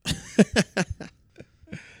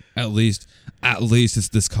 At least it's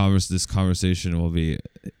this conversation will be,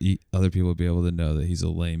 other people will be able to know that he's a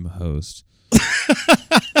lame host.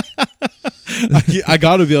 I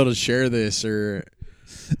gotta be able to share this, or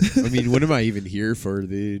I mean, what am I even here for,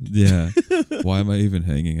 dude? Yeah. Why am I even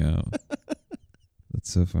hanging out?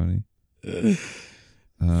 That's so funny.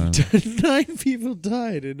 9 people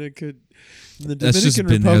died in the That's just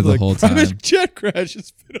Dominican been Republic. there the whole time. Private jet crash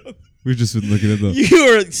has been on. We've just been looking at the.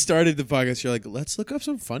 You started the podcast. You're like, let's look up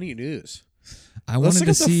some funny news. Let's look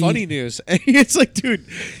up the funny news. And it's like, dude,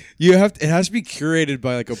 it has to be curated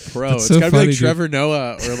by like a pro. It's gotta be like Trevor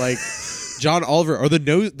Noah or like John Oliver, or the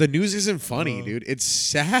news isn't funny, dude. It's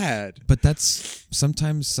sad. But that's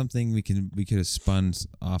sometimes something we could have spun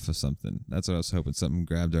off of something. That's what I was hoping. Something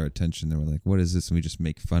grabbed our attention. They were like, "What is this?" And we just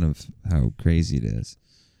make fun of how crazy it is.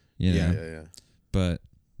 You know? Yeah. But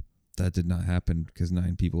that did not happen because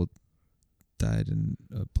 9 people died in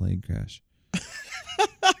a plane crash.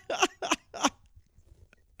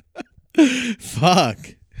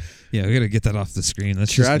 Fuck. Yeah, we gotta get that off the screen.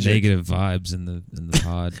 That's just negative vibes in the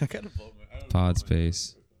pod. I gotta blow pod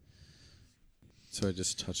space. So I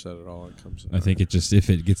just touch that at all, it comes out. I think if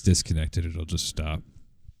it gets disconnected, it'll just stop.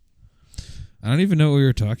 I don't even know what we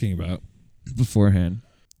were talking about beforehand.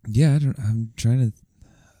 Yeah, I'm trying to.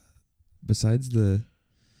 Besides I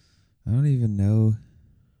don't even know, dude.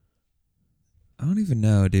 I don't even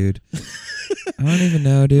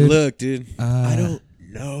know, dude. Look, dude. I don't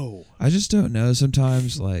know. I just don't know.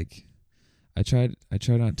 Sometimes, like, I try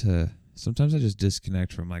not to. Sometimes I just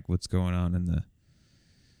disconnect from like what's going on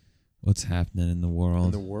what's happening in the world.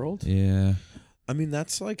 In the world? Yeah. I mean,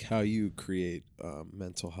 that's like how you create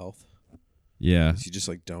mental health. Yeah. You just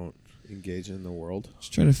like don't engage in the world.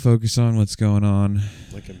 Just try to focus on what's going on,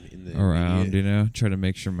 like in the around. immediate. You know, try to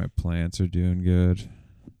make sure my plants are doing good.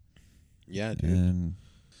 Yeah, dude. And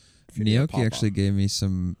Nioki actually gave me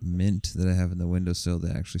some mint that I have in the windowsill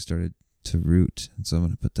that actually started to root, and so I'm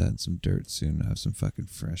gonna put that in some dirt soon. I have some fucking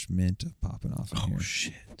fresh mint popping off in here. Oh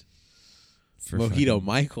shit! Mojito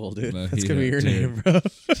Michael, dude. Mojito, that's gonna be your dude. name, bro.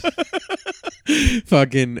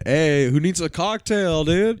 Fucking hey, who needs a cocktail,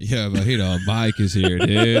 dude? Yeah, Mojito Mike is here,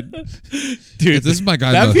 dude. Dude, this is my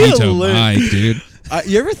guy Mojito Mike, dude.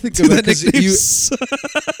 You ever think of it?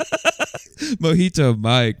 Mojito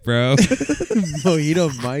Mike, bro.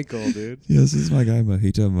 Mojito Michael, dude. Yeah, this is my guy,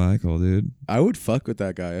 Mojito Michael, dude. I would fuck with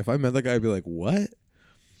that guy. If I met that guy, I'd be like, what?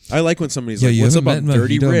 I like when somebody's Yeah, like, you what's up haven't about met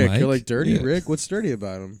Dirty Mojito Rick? Mike? You're like, Dirty Yeah. Rick? What's dirty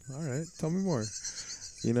about him? All right, tell me more.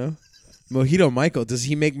 You know? Mojito Michael, does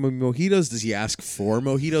he make mojitos? Does he ask for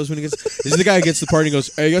mojitos when he gets? Is he the guy who gets the party and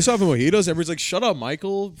goes, "Hey, you guys having mojitos?" Everybody's like, "Shut up,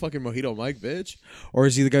 Michael, fucking Mojito Mike, bitch." Or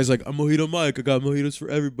is he the guy's like, "I'm Mojito Mike. I got mojitos for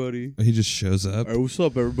everybody." He just shows up. Hey, what's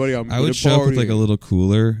up, everybody? I would show up with like a little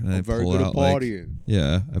cooler, and I I'm very pull good at out like partying.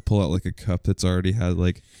 I pull out like a cup that's already had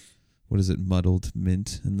like what is it, muddled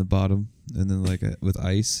mint in the bottom, and then like with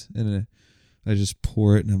ice, and I just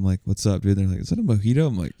pour it, and I'm like, "What's up, dude?" And they're like, "Is that a mojito?"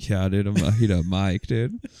 I'm like, "Yeah, dude, I'm Mojito Mike,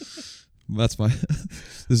 dude." That's my.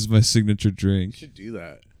 This is my signature drink. You should do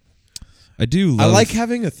that. I do. I like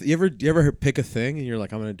having a. You ever pick a thing and you're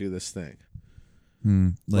like, I'm gonna do this thing.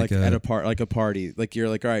 Like at a party. Like you're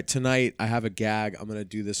like, all right, tonight I have a gag. I'm gonna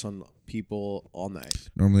do this on people all night.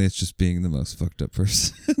 Normally, it's just being the most fucked up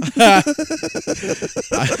person.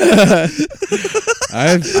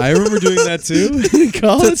 I remember doing that too in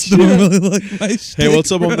college. That's normally like my shit. Hey,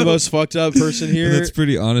 what's up? Bro. I'm the most fucked up person here. And that's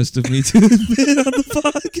pretty honest of me to admit on the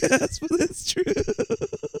podcast, but it's true.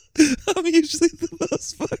 I'm usually the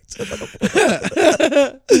most fucked up.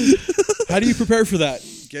 How do you prepare for that?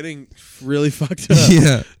 Getting really fucked up.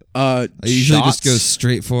 Yeah. I usually shots? just go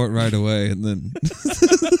straight for it right away, and then.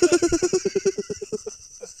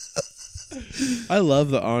 I love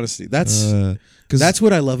the honesty. That's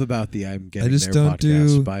what I love about the I'm Getting There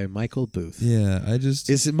podcast by Michael Booth. Yeah,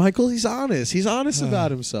 Is it Michael? He's honest. He's honest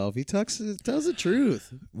about himself. He tells the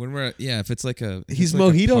truth. When we're if it's like a he's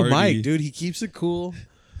like Mojito Mike, dude. He keeps it cool.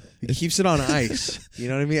 He keeps it on ice. You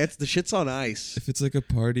know what I mean? The shit's on ice. If it's like a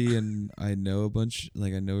party and I know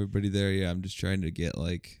I know everybody there, yeah, I'm just trying to get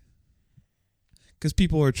like, because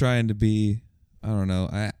people are trying to be, I don't know,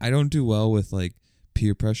 I don't do well with like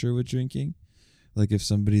peer pressure with drinking. Like if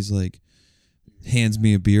somebody's like hands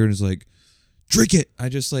me a beer and is like, drink it, I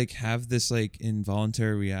just like have this like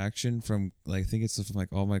involuntary reaction from like, I think it's from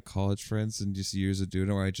like all my college friends and just years of doing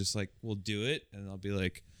it, where I just like will do it and I'll be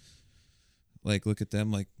like look at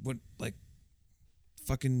them like, what, like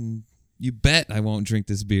fucking, you bet I won't drink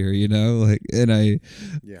this beer, you know? Like, and I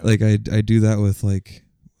do that with like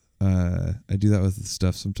I do that with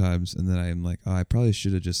stuff sometimes, and then I'm like, oh, I probably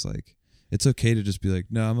should have just like, it's okay to just be like,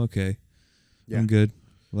 no, I'm okay. Yeah. I'm good.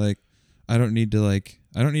 Like, I don't need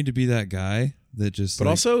to be that guy that just. But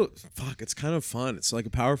also, fuck, it's kind of fun. It's like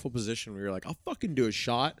a powerful position where you're like, I'll fucking do a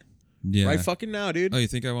shot. Yeah. Right fucking now, dude. Oh, you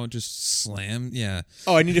think I won't just slam? Yeah.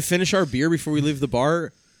 Oh, I need to finish our beer before we leave the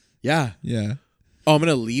bar? Yeah. Yeah. Oh, I'm going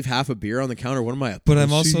to leave half a beer on the counter. What am I? But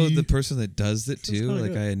I'm also the person that does it too.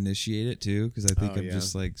 Like, I initiate it too, because I think I'm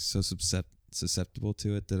just like so susceptible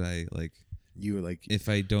to it that I like. You like. If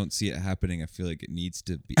I don't see it happening, I feel like it needs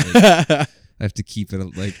to be. Like, I have to keep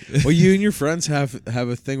it like. Well, you and your friends have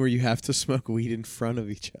a thing where you have to smoke weed in front of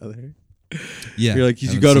each other. Yeah, you're like,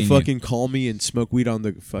 you got to fucking call me and smoke weed on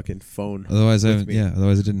the fucking phone. Otherwise,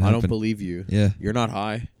 otherwise it didn't happen. I don't believe you. Yeah, you're not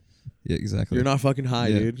high. Yeah, exactly. You're not fucking high,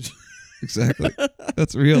 dude. Exactly.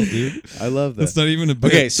 That's real, dude. I love that. That's not even a bit.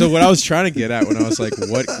 Okay, so what I was trying to get at when I was like,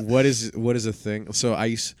 what is a thing? So I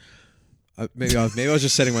used maybe I was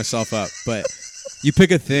just setting myself up, but you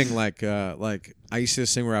pick a thing like I used to do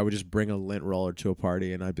this thing where I would just bring a lint roller to a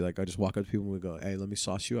party, and I'd be like, I just walk up to people and we'd go, hey, let me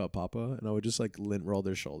sauce you up, Papa, and I would just like lint roll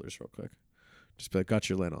their shoulders real quick. Just be like, got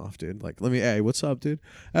your lint off, dude. Like, hey, what's up, dude?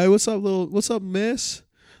 Hey, what's up, miss?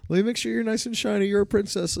 Let me make sure you're nice and shiny. You're a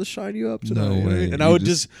princess. Let's shine you up tonight. No way. And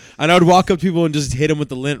I would walk up to people and just hit them with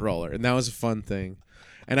the lint roller, and that was a fun thing.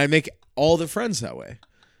 And I make all the friends that way.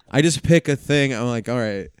 I just pick a thing. I'm like, all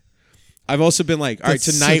right. I've also been like, all right,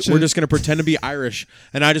 tonight we're just gonna pretend to be Irish,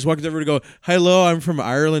 and I just walked over to go, hello, I'm from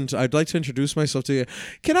Ireland. I'd like to introduce myself to you.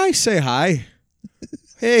 Can I say hi?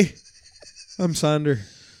 Hey, I'm Sander.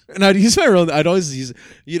 And I'd use my real. I'd always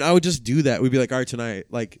use. I would just do that. We'd be like, all right, tonight,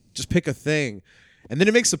 like, just pick a thing. And then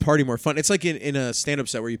it makes the party more fun. It's like in a stand-up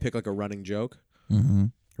set where you pick like a running joke. Mm-hmm.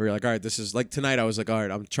 Where you're like, all right, this is like tonight I was like, all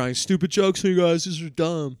right, I'm trying stupid jokes here, guys. This is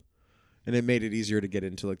dumb. And it made it easier to get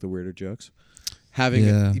into like the weirder jokes. But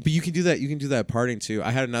you can do that. You can do that partying too.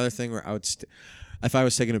 I had another thing where I would, if I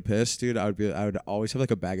was taking a piss, dude, I would always have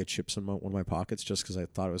like a bag of chips in one of my pockets just because I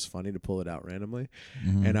thought it was funny to pull it out randomly.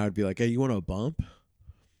 Mm-hmm. And I would be like, hey, you want a bump?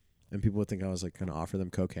 And people would think I was like going to offer them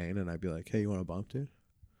cocaine. And I'd be like, hey, you want a bump, dude?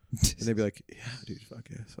 And they'd be like, yeah, dude, fuck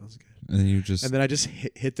yeah, sounds good. And then I just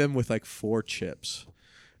hit them with like 4 chips.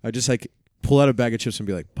 I just like pull out a bag of chips and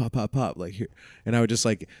be like, pop, pop, pop, like here. And I would just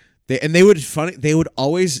like, they would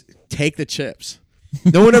always take the chips.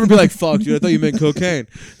 No one would ever be like, fuck, dude, I thought you meant cocaine.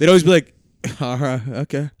 They'd always be like, all right,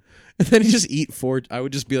 okay. And then you just eat 4. I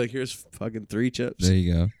would just be like, here's fucking 3 chips. There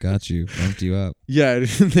you go. Got you. Bumped you up. Yeah,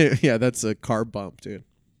 yeah, that's a carb bump, dude.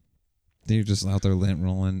 Then you're just out there lint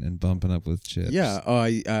rolling and bumping up with chips. Yeah. Oh,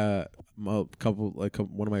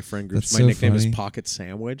 one of my friend groups, That's my so nickname funny. is Pocket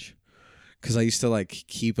Sandwich. Because I used to like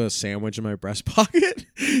keep a sandwich in my breast pocket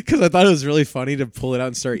because I thought it was really funny to pull it out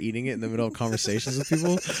and start eating it in the middle of conversations with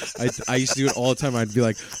people. I used to do it all the time. I'd be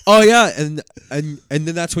like, "Oh yeah," and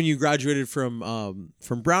then that's when you graduated from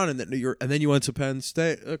Brown, and then you went to Penn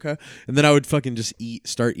State, okay? And then I would fucking just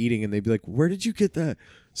start eating, and they'd be like, "Where did you get that?"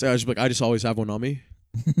 So I was just like, "I just always have one on me."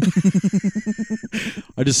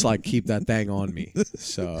 I just like keep that thing on me.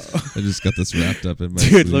 So I just got this wrapped up in my dude.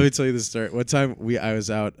 sleeve. Let me tell you the story. One time I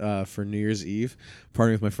was out for New Year's Eve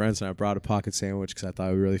partying with my friends, and I brought a pocket sandwich because I thought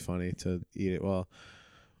it would be really funny to eat it while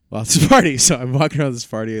it's a party. So I'm walking around this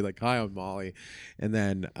party like high on Molly, and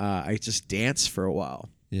then I just dance for a while.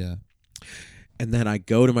 Yeah. And then I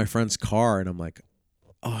go to my friend's car, and I'm like,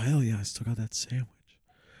 oh hell yeah, I still got that sandwich.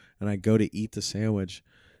 And I go to eat the sandwich,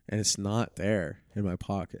 and it's not there in my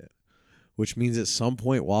pocket, which means at some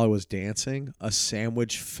point while I was dancing, a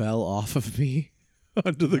sandwich fell off of me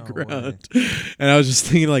onto the ground. And I was just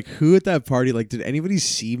thinking, like, who at that party, like, did anybody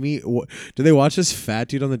see me? Did they watch this fat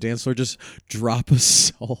dude on the dance floor just drop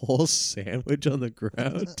a whole sandwich on the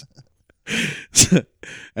ground?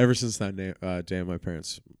 Ever since that day, my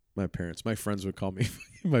friends would call me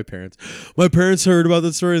my parents. My parents heard about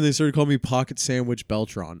that story and they started calling me Pocket Sandwich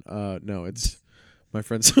Beltron. No, it's my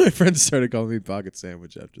friends started calling me Pocket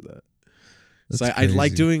Sandwich after that. So I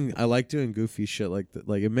like doing goofy shit like that.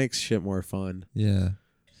 Like it makes shit more fun. Yeah.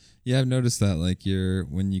 Yeah, I've noticed that like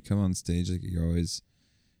when you come on stage, like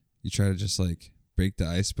you try to just like break the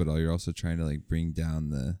ice, but you're also trying to like bring down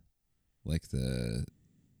the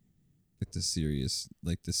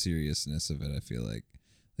seriousness of it. I feel like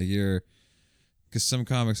because some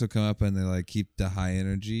comics will come up and they like keep the high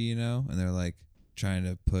energy, you know, and they're like trying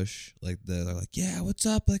to push like they're like, yeah, what's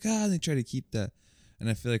up, like and they try to keep that. And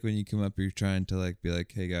I feel like when you come up, you're trying to like be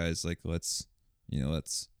like, hey guys, like let's.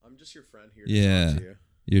 I'm just your friend here. To talk to you.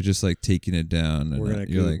 You're just like taking it down, and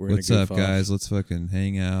you're like, what's up, guys? Let's fucking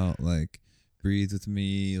hang out, like breathe with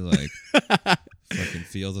me, like fucking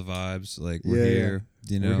feel the vibes. Like we're here,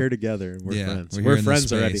 you know. We're here together. And we're friends. We're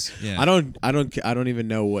friends already. Yeah. I don't even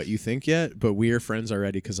know what you think yet, but we are friends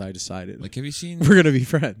already because I decided. Like, have you seen? We're gonna be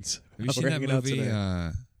friends. Have you seen that movie?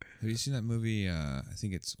 Have you seen that movie? I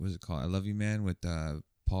think it's what's it called? I Love You Man with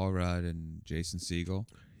Paul Rudd and Jason Segel.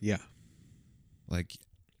 Yeah. Like,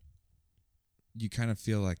 you kind of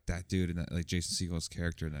feel like that dude in that, like Jason Segel's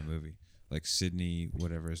character in that movie, like Sidney,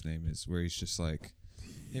 whatever his name is, where he's just like,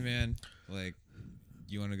 hey man, like,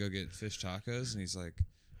 you want to go get fish tacos? And he's like,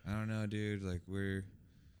 I don't know, dude. Like,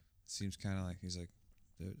 seems kind of like, he's like,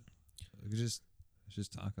 dude, it's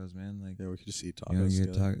just tacos, man. Like, yeah, we could just eat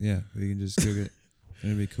tacos. We can just go get.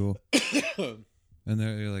 It'd be cool. And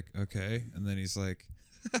they're like, okay. And then he's like,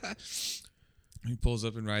 he pulls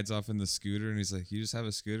up and rides off in the scooter, and he's like, you just have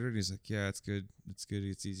a scooter? And he's like, yeah, it's good. It's good.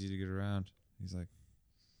 It's easy to get around. He's like,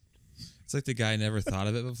 it's like the guy never thought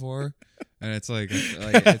of it before. And it's like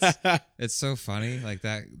it's so funny. Like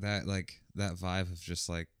that vibe of just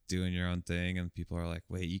like doing your own thing, and people are like,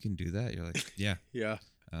 wait, you can do that? You're like, yeah. Yeah.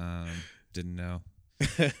 Didn't know.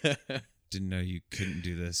 Didn't know you couldn't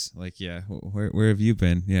do this. Like, yeah, where have you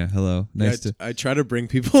been? Yeah, hello. I try to bring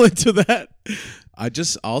people into that.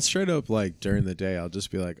 I'll straight up, like, during the day, I'll just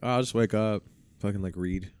be like, I'll just wake up, fucking, like,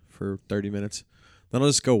 read for 30 minutes. Then I'll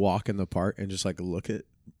just go walk in the park and just, like, look at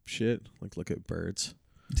shit. Like, look at birds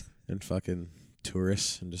and fucking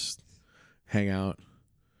tourists and just hang out.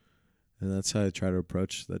 And that's how I try to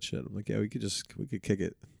approach that shit. I'm like, yeah, we could kick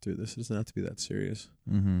it through this. It doesn't have to be that serious.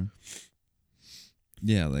 Mm-hmm.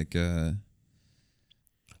 Yeah, like I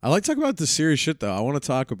like talking about the serious shit though. I want to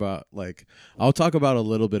talk about I'll talk about a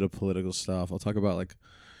little bit of political stuff. I'll talk about like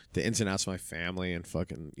the ins and outs of my family and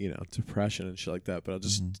fucking, you know, depression and shit like that. But I'll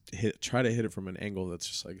just try to hit it from an angle that's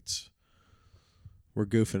just like we're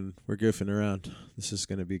goofing around. This is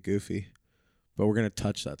gonna be goofy, but we're gonna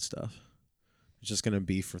touch that stuff. It's just gonna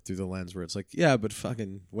be through the lens where it's like, yeah, but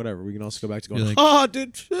fucking whatever. We can also go back to going, like,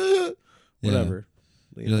 dude, whatever. Yeah.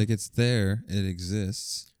 You're like, it's there, it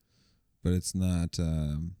exists, but it's not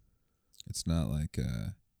like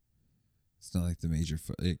the major.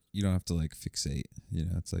 You don't have to like fixate. You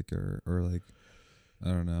know, it's like or like, I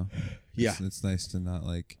don't know. Yeah, it's nice to not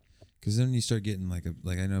like, because then you start getting like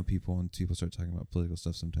I know people when people start talking about political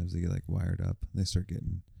stuff, sometimes they get like wired up. They start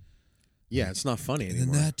getting. Yeah, it's not funny anymore.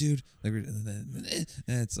 And then that dude, like,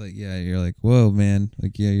 and it's like, yeah, you're like, whoa, man,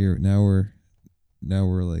 like, yeah,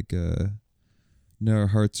 we're like now our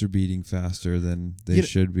hearts are beating faster than they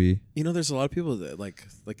should be. You know, there's a lot of people that like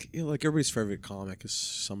everybody's favorite comic is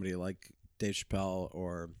somebody like Dave Chappelle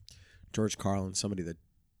or George Carlin, somebody that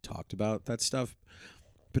talked about that stuff.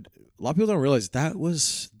 But a lot of people don't realize that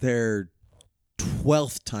was their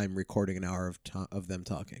 12th time recording an hour of them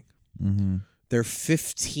talking. Mm-hmm. Their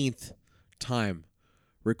 15th time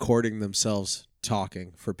recording themselves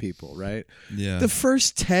talking for people, right? Yeah. The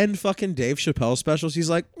first 10 fucking Dave Chappelle specials, he's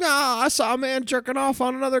like, I saw a man jerking off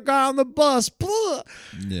on another guy on the bus. Blah.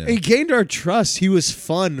 Yeah. He gained our trust. He was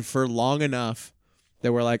fun for long enough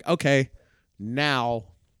that we're like, okay, now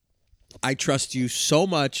I trust you so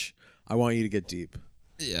much. I want you to get deep.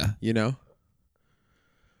 Yeah. You know?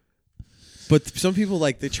 But some people,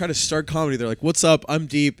 like, they try to start comedy. They're like, what's up? I'm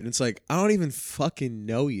deep. And it's like, I don't even fucking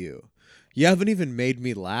know you. You haven't even made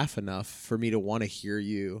me laugh enough for me to want to hear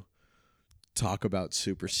you talk about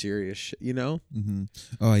super serious shit, you know? Mm-hmm.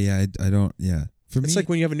 Oh, yeah. I don't, yeah. For It's me, like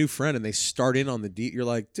when you have a new friend and they start in on the deep, you're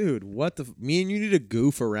like, dude, what the... Me and you need to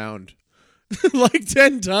goof around like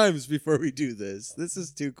 10 times before we do this. This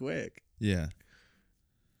is too quick. Yeah.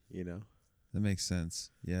 You know? That makes sense.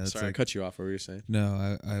 Yeah. Sorry, I cut you off. What were you saying?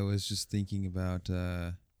 No, I was just thinking about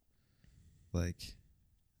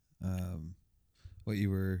what you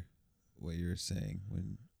were saying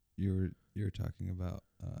when you were talking about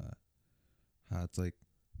how it's like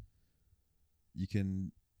you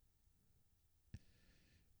can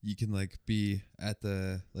like be at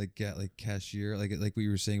the cashier, like what you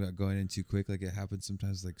were saying about going in too quick. Like it happens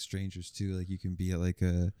sometimes, like strangers too. Like you can be at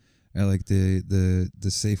the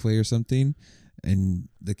Safeway or something, and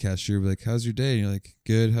the cashier will be like, how's your day? And you're like,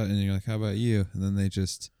 good. And you're like, how about you? And then they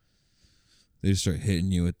just start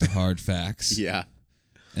hitting you with the hard facts. Yeah.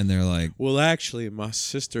 And they're like, well, actually, my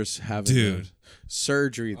sister's having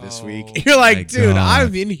surgery this week. Oh You're like, dude, God.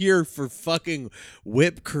 I'm in here for fucking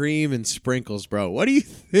whipped cream and sprinkles, bro. What do you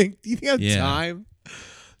think? Do you think I have time?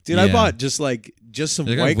 Dude, I bought just some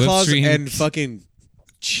White Claws and fucking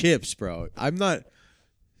chips, bro. I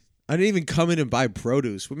didn't even come in and buy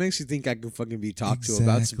produce. What makes you think I can fucking be talked to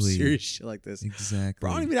about some serious shit like this? Exactly.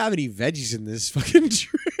 Bro, I don't even have any veggies in this fucking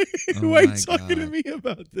tray. Oh Why are you my talking to God. me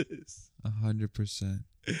about this? 100%.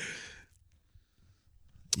 Yeah.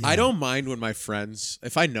 I don't mind when my friends,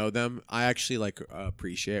 if I know them, I actually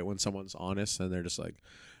appreciate when someone's honest and they're just like,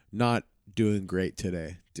 not doing great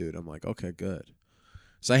today, dude. I'm like, okay, good.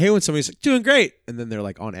 So I hate when somebody's like, doing great, and then they're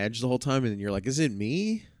like on edge the whole time, and then you're like, is it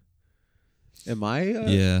me? Am I?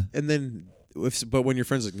 Yeah. And then, but when your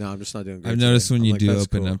friend's like, no, I'm just not doing great. I've noticed today. when I'm you like, do that's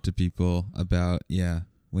open cool. up to people about,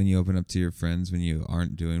 when you open up to your friends when you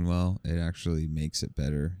aren't doing well, it actually makes it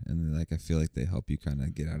better. And I feel like they help you kind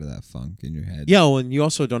of get out of that funk in your head. Yeah, well, and you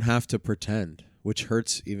also don't have to pretend, which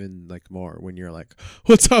hurts even more when you're like,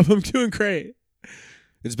 what's up? I'm doing great.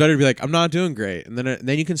 It's better to be like, I'm not doing great. And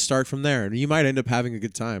then you can start from there. And you might end up having a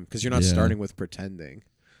good time because you're not starting with pretending.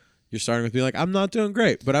 You're starting with being like, I'm not doing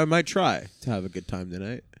great, but I might try to have a good time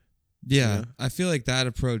tonight. Yeah. Yeah. I feel like that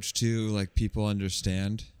approach too, people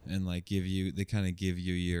understand and they kind of give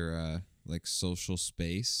you your social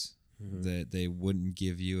space that they wouldn't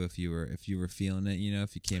give you if you were feeling it,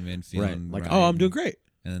 if you came in feeling right. right, Oh, I'm doing great.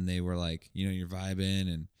 And then they were like, you're vibing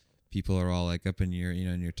and people are all up in your,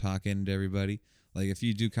 and you're talking to everybody. Like if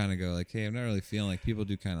you do kind of go like, hey, I'm not really feeling, people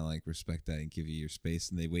do kind of respect that and give you your space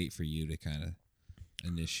and they wait for you to kind of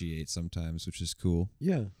initiate sometimes, which is cool.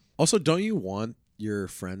 Yeah. Also, don't you want your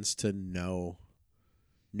friends to know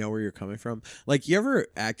where you're coming from? Like, you ever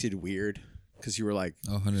acted weird because you were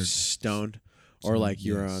stoned, or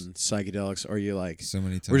you were on psychedelics, or you so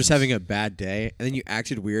many times we're just having a bad day, and then you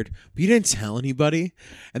acted weird, but you didn't tell anybody,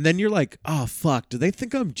 and then you're like, oh fuck, do they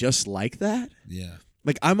think I'm just like that? Yeah.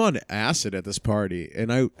 Like, I'm on acid at this party,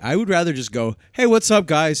 and I would rather just go, hey, what's up,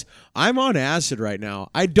 guys? I'm on acid right now.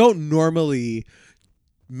 I don't normally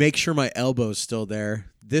make sure my elbow's still there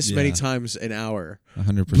this many times an hour.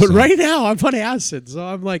 100%. But right now, I'm on acid, so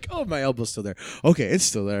I'm like, oh, my elbow's still there. Okay, it's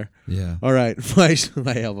still there. Yeah. All right,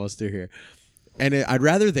 my elbow's still here. And I'd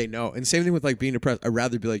rather they know. And same thing with being depressed. I'd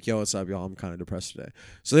rather be like, yo, what's up, y'all? I'm kind of depressed today.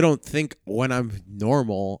 So they don't think when I'm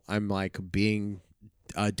normal, I'm being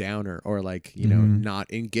a downer or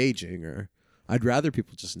not engaging, or I'd rather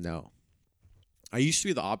people just know. I used to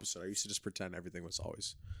be the opposite. I used to just pretend everything was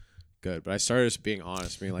always good, but I started just being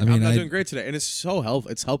honest, being like, I'm not doing great today, and it's so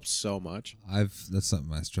helpful. It's helped so much. That's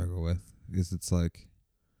something I struggle with because it's I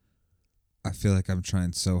feel like I'm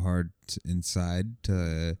trying so hard inside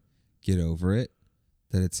to get over it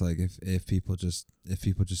that it's if people just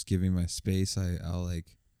give me my space, I'll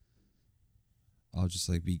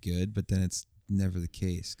just be good, but then it's never the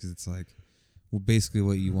case because it's well, basically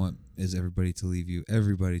what you want is everybody to leave you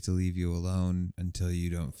alone until you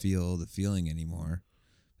don't feel the feeling anymore.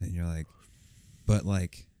 And you're like, but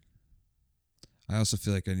like, I also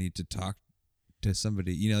feel like I need to talk to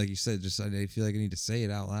somebody, you know, like you said, just I feel like I need to say it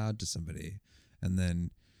out loud to somebody. And then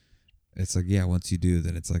it's like, yeah, once you do,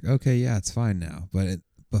 then it's like, okay, yeah, it's fine now. But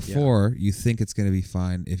before you think it's going to be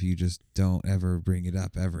fine if you just don't ever bring it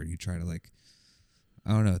up ever. You try to like,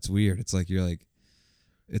 I don't know. It's weird. It's like you're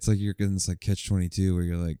in this like catch-22 where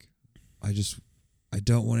you're like, I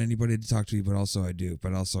don't want anybody to talk to me, but also I do,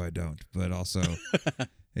 but also I don't, but also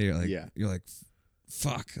you're like,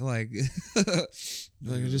 fuck, like,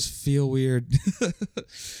 like I just feel weird.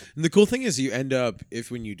 And the cool thing is, you end up,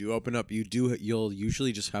 when you do open up, you'll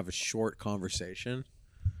usually just have a short conversation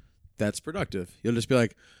that's productive. You'll just be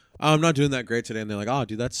like, oh, I'm not doing that great today, and they're like, oh,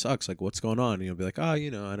 dude, that sucks. Like, what's going on? And you'll be like, oh, I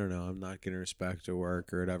don't know, I'm not getting respect at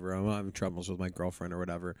work or whatever. I'm having troubles with my girlfriend or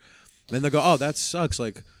whatever. And then they'll go, oh, that sucks.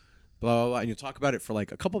 Like, blah, blah, blah. And you talk about it for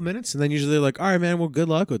like a couple minutes, and then usually they're like, all right, man, well, good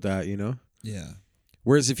luck with that, Yeah.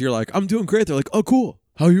 Whereas if you're like, I'm doing great, they're like, oh, cool.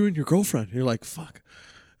 How are you and your girlfriend? And you're like, fuck.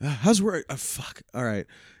 How's work? Fuck. All right.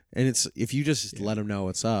 And it's, if you just let them know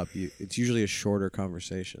what's up, it's usually a shorter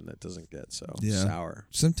conversation that doesn't get so sour.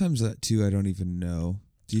 Sometimes that too, I don't even know.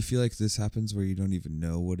 Do you feel like this happens where you don't even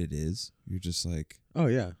know what it is? You're just like, oh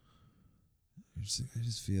yeah. You're just like, I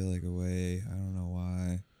just feel like a way. I don't know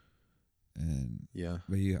why. And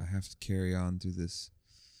but I have to carry on through this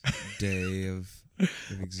day of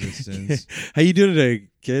existence. How you doing today,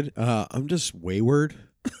 kid? I'm just wayward.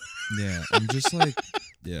 Yeah, I'm just like,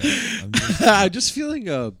 I'm just feeling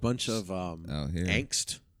a bunch of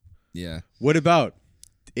angst. Yeah. What about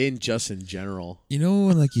in general? You know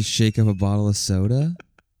when like you shake up a bottle of soda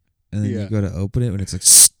and then you go to open it when it's like,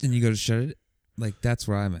 and you go to shut it? Like that's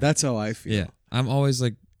where I'm at. That's how I feel. Yeah. I'm always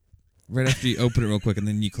like, right after you open it real quick and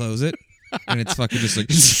then you close it and it's fucking just like,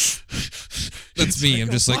 that's me. Like I'm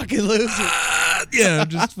just like, fucking loser. Yeah, I'm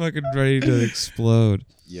just fucking ready to explode.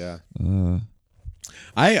 Yeah.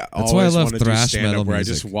 That's why I love thrash metal where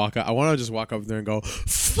music. I want to just walk up there and go,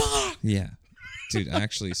 fuck. Yeah. Dude,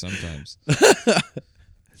 actually sometimes.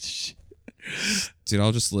 Dude,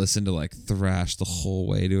 I'll just listen to like thrash the whole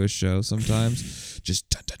way to a show sometimes. Just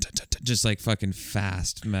dun, dun, dun, dun, dun, just like fucking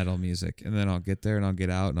fast metal music. And then I'll get there and I'll get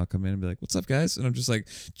out and I'll come in and be like, what's up, guys? And I'm just like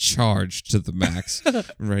charged to the max,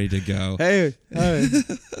 ready to go. Hey,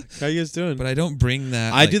 how you guys doing? But I don't bring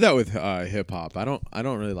that. I do that with hip hop. I don't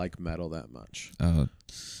really like metal that much. Oh,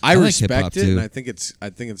 I respect like it, too. and I think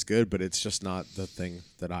it's good, but it's just not the thing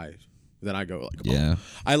that I go like. Oh. Yeah,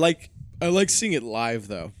 I like seeing it live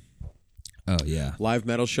though. Oh yeah, live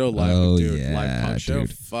metal show, live live punk show.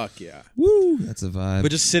 Fuck yeah, woo, that's a vibe. But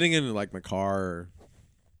just sitting in like my car or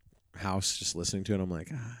house, just listening to it, I'm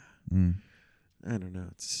like, I don't know,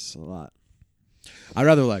 it's just a lot. I'd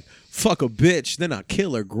rather like fuck a bitch than I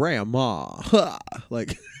kill her grandma.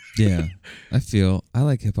 Like, yeah, I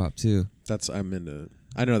like hip hop too. I'm into.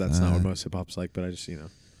 I know that's not what most hip hop's like, but I just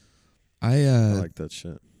I like that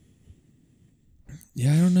shit.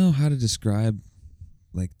 Yeah, I don't know how to describe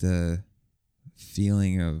like the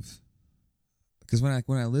feeling of, because when I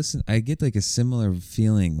listen, I get like a similar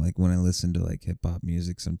feeling like when I listen to like hip hop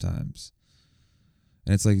music sometimes,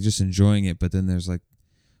 and it's like just enjoying it. But then there's like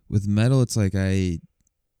with metal, it's like there's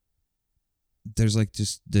like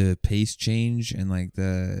just the pace change and like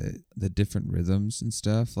the different rhythms and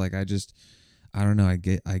stuff. Like I don't know. I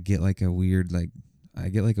get like a weird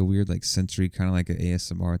sensory kind of like an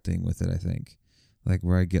ASMR thing with it. I think. Like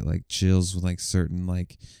where I get like chills with like certain,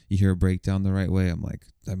 like you hear a breakdown the right way, I'm like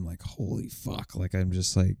holy fuck, like I'm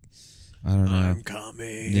just like, I don't know, I'm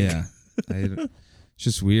coming. Yeah, it's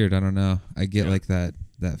just weird. I don't know. I get like that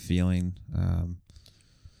feeling.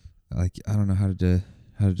 Like I don't know how to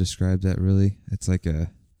describe that really. It's like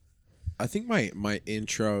I think my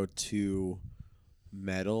intro to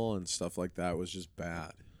metal and stuff like that was just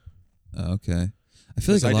bad. Oh, okay. I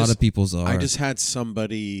feel like a lot of people's are. I just had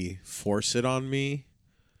somebody force it on me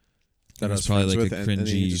that I was probably friends like with, a cringy. and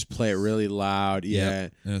then you just play it really loud. Yeah,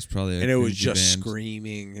 it was probably and it was just band.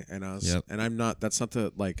 screaming, and I was, and I'm not. That's not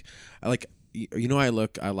the like. I like. I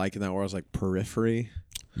like in that where I was like Periphery.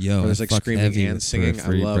 Yo, where there's like screaming and singing.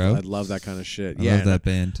 Bro. I love that kind of shit. I love that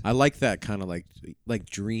band. I like that kind of like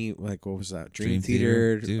Dream. Like what was that? Dream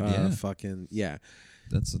Theater. Dude, fucking yeah.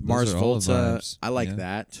 That's Mars Volta. Vibes. I like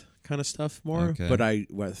that kind of stuff more. Okay. But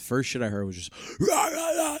the first shit I heard was just,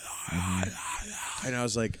 and I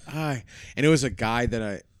was like, and it was a guy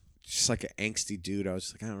that just like an angsty dude. I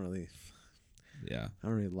was like, I don't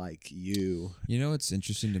really like you. You know what's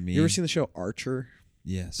interesting to me? You ever seen the show Archer?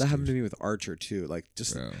 Yes. That happened to me with Archer too. Like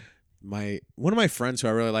just one of my friends who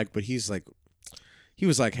I really like, but he's like he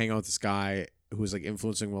was like hanging out with this guy who was like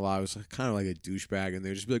influencing him a lot. It was like, kind of like a douchebag, and they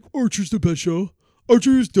would just be like, Archer's the best show.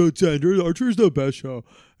 Archer's the standard. Archer's the best show.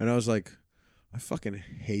 And I was like, I fucking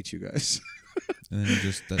hate you guys. And then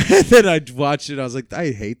just and then I watched it. I was like, I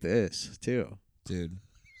hate this too, dude.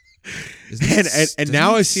 And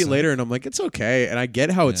now I see it later, and I'm like, it's okay, and I get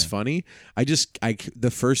how it's funny.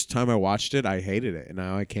 The first time I watched it, I hated it, and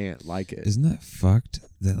now I can't like it. Isn't that fucked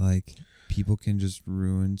that like people can just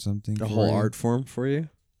ruin something? The whole art form for you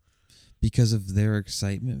because of their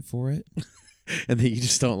excitement for it, and then you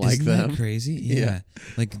just don't like Isn't them. That crazy, yeah.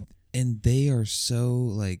 Like, and they are so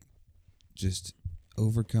like just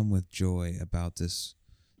overcome with joy about this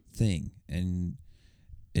thing, and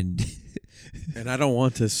I don't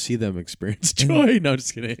want to see them experience joy. No,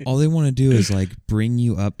 just kidding. All they want to do is like bring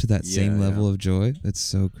you up to that same level of joy. That's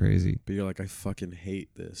so crazy. But you're like, I fucking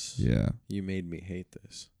hate this. Yeah. You made me hate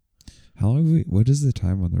this. How long what does the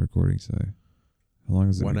time on the recording say? How long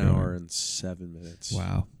is it? 1 hour and 7 minutes.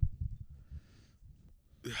 Wow.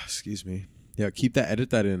 Excuse me. Yeah,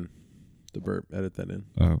 edit that in. The burp, edit that in.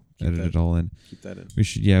 Oh, edit it all in. Keep that in. We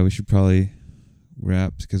should probably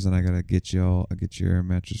wrap, because then I gotta get your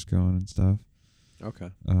mattress going and stuff.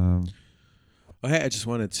 Okay. Hey, I just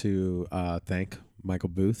wanted to thank Michael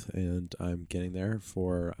Booth, and I'm getting there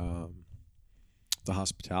for the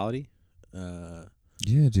hospitality.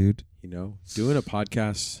 Yeah, dude. You know, doing a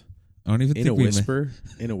podcast. I don't even in think a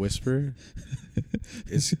whisper.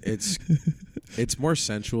 It's more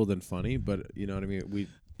sensual than funny, but you know what I mean.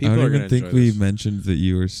 I don't even think we mentioned that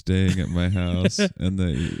you were staying at my house, and that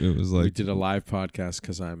it was like we did a live podcast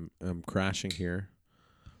because I'm crashing here.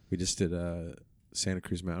 We just did Santa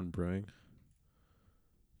Cruz Mountain Brewing.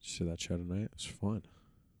 Just did that show tonight. It was fun.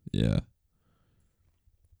 Yeah.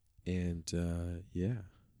 And yeah,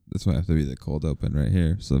 this might have to be the cold open right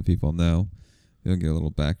here, so that people know. You'll get a little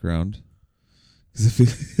background.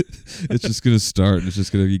 It's just gonna start, and it's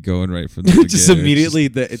just gonna be going right from the beginning. Just immediately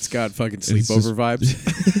it's got fucking sleepover vibes.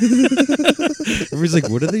 Everybody's like,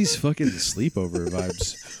 what are these fucking sleepover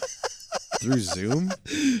vibes? Through Zoom?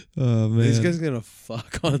 Oh man, these guys gonna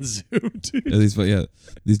fuck on Zoom, dude. These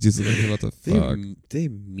dudes are like about to fuck. They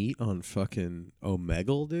meet on fucking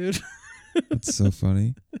Omegle, dude. That's so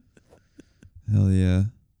funny. Hell yeah.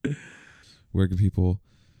 Where can people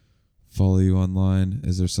follow you online?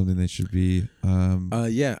 Is there something they should be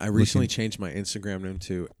yeah, I recently changed my Instagram name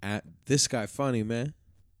to @thisguyfunnyman.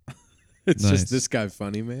 It's nice. just this guy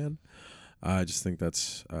funny man. I just think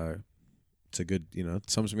that's it's a good, it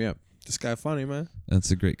sums me up. This guy funny man.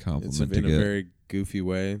 That's a great compliment it's in a very goofy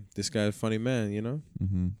way. This guy funny man,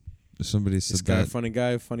 Mm-hmm. If somebody said this guy funny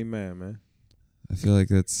guy, funny man. I feel like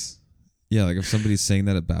that's like if somebody's saying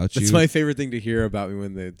that about you. That's my favorite thing to hear about me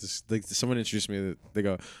when they just like someone introduced me. They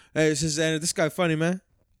go, "Hey, this guy funny man."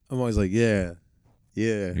 I'm always like, "Yeah."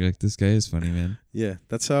 You're like, this guy is funny, man. Yeah,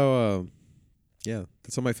 that's how.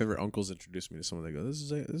 That's how my favorite uncles introduced me to someone. They go, "This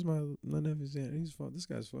is my nephew. He's fun. This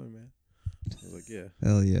guy's funny, man." I was like, "Yeah."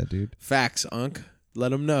 Hell yeah, dude. Facts, Unc.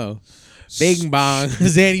 Let him know. Bing bong,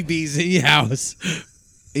 Zanny B's in your house.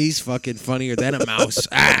 He's fucking funnier than a mouse.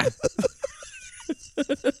 Ah.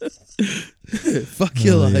 Fuck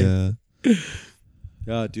your life.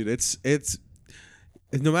 Yeah, dude, it's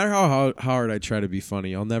no matter how hard I try to be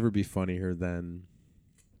funny, I'll never be funnier than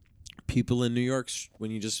people in New York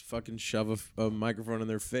when you just fucking shove a microphone in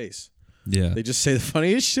their face. Yeah. They just say the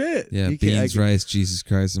funniest shit. Yeah, beans, rice, Jesus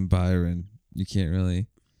Christ, and Byron. You can't really.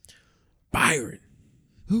 Byron.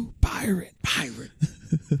 Who? Byron.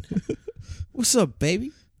 What's up,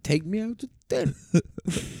 baby? Take me out to dinner.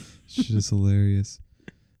 Shit is hilarious.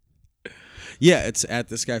 Yeah, it's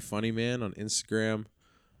 @thisguyfunnyman on Instagram.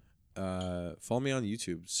 Follow me on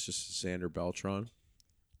YouTube. It's just Xander Beltran.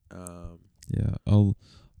 Yeah, I'll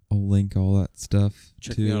link all that stuff.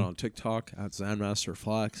 Check me out on TikTok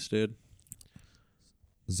 @ZanMasterFlax, dude.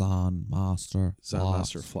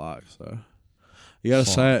 ZanMasterFlax. So you gotta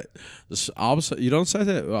say it. This opposite. You don't say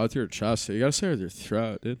that with your chest. You gotta say it with your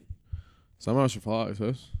throat, dude.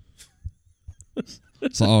 ZanMasterFlax.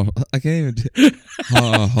 So I can't even.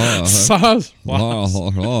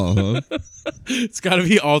 It's gotta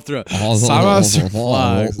be all through.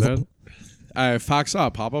 ZanMasterFlax, dude. All right, Fox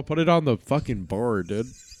up, Papa. Put it on the fucking board, dude.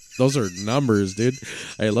 Those are numbers, dude.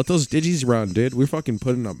 Hey, let those digis run, dude. We're fucking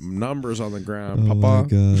putting up numbers on the ground, Papa. Oh my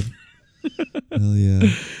god. Hell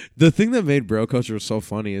yeah. The thing that made bro culture so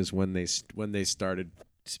funny is when they started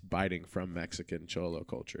biting from Mexican cholo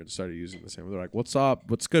culture and started using the same. They're like, "What's up?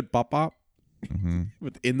 What's good, Papa?" Mm-hmm.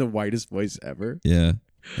 In the whitest voice ever. Yeah.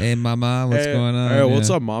 Hey, mama, what's going on? Hey,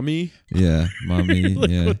 what's up, mommy? Yeah, mommy.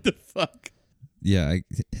 Like, yeah. What the fuck? Yeah.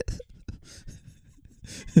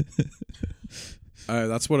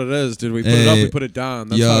 That's what it is, dude. We put it up, we put it down.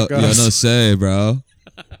 That's how it goes. Yo, no say, bro.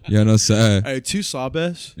 Yo, no say. Hey, two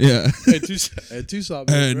sabes. Yeah. Hey, two sabes.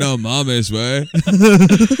 Hey, no mames, way.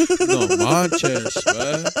 No manches,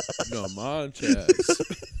 man. No manches.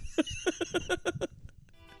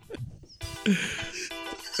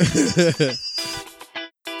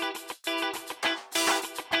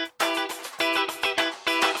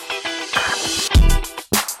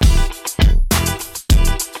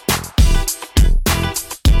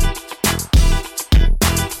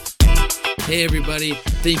 Hey everybody,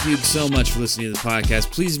 thank you so much for listening to the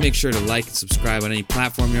podcast. Please make sure to like and subscribe on any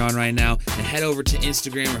platform you're on right now, and head over to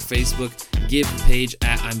Instagram or Facebook. Give the page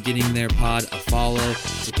at I'm Getting There Pod a follow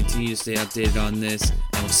to continue to stay updated on this,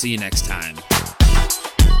 and we'll see you next time.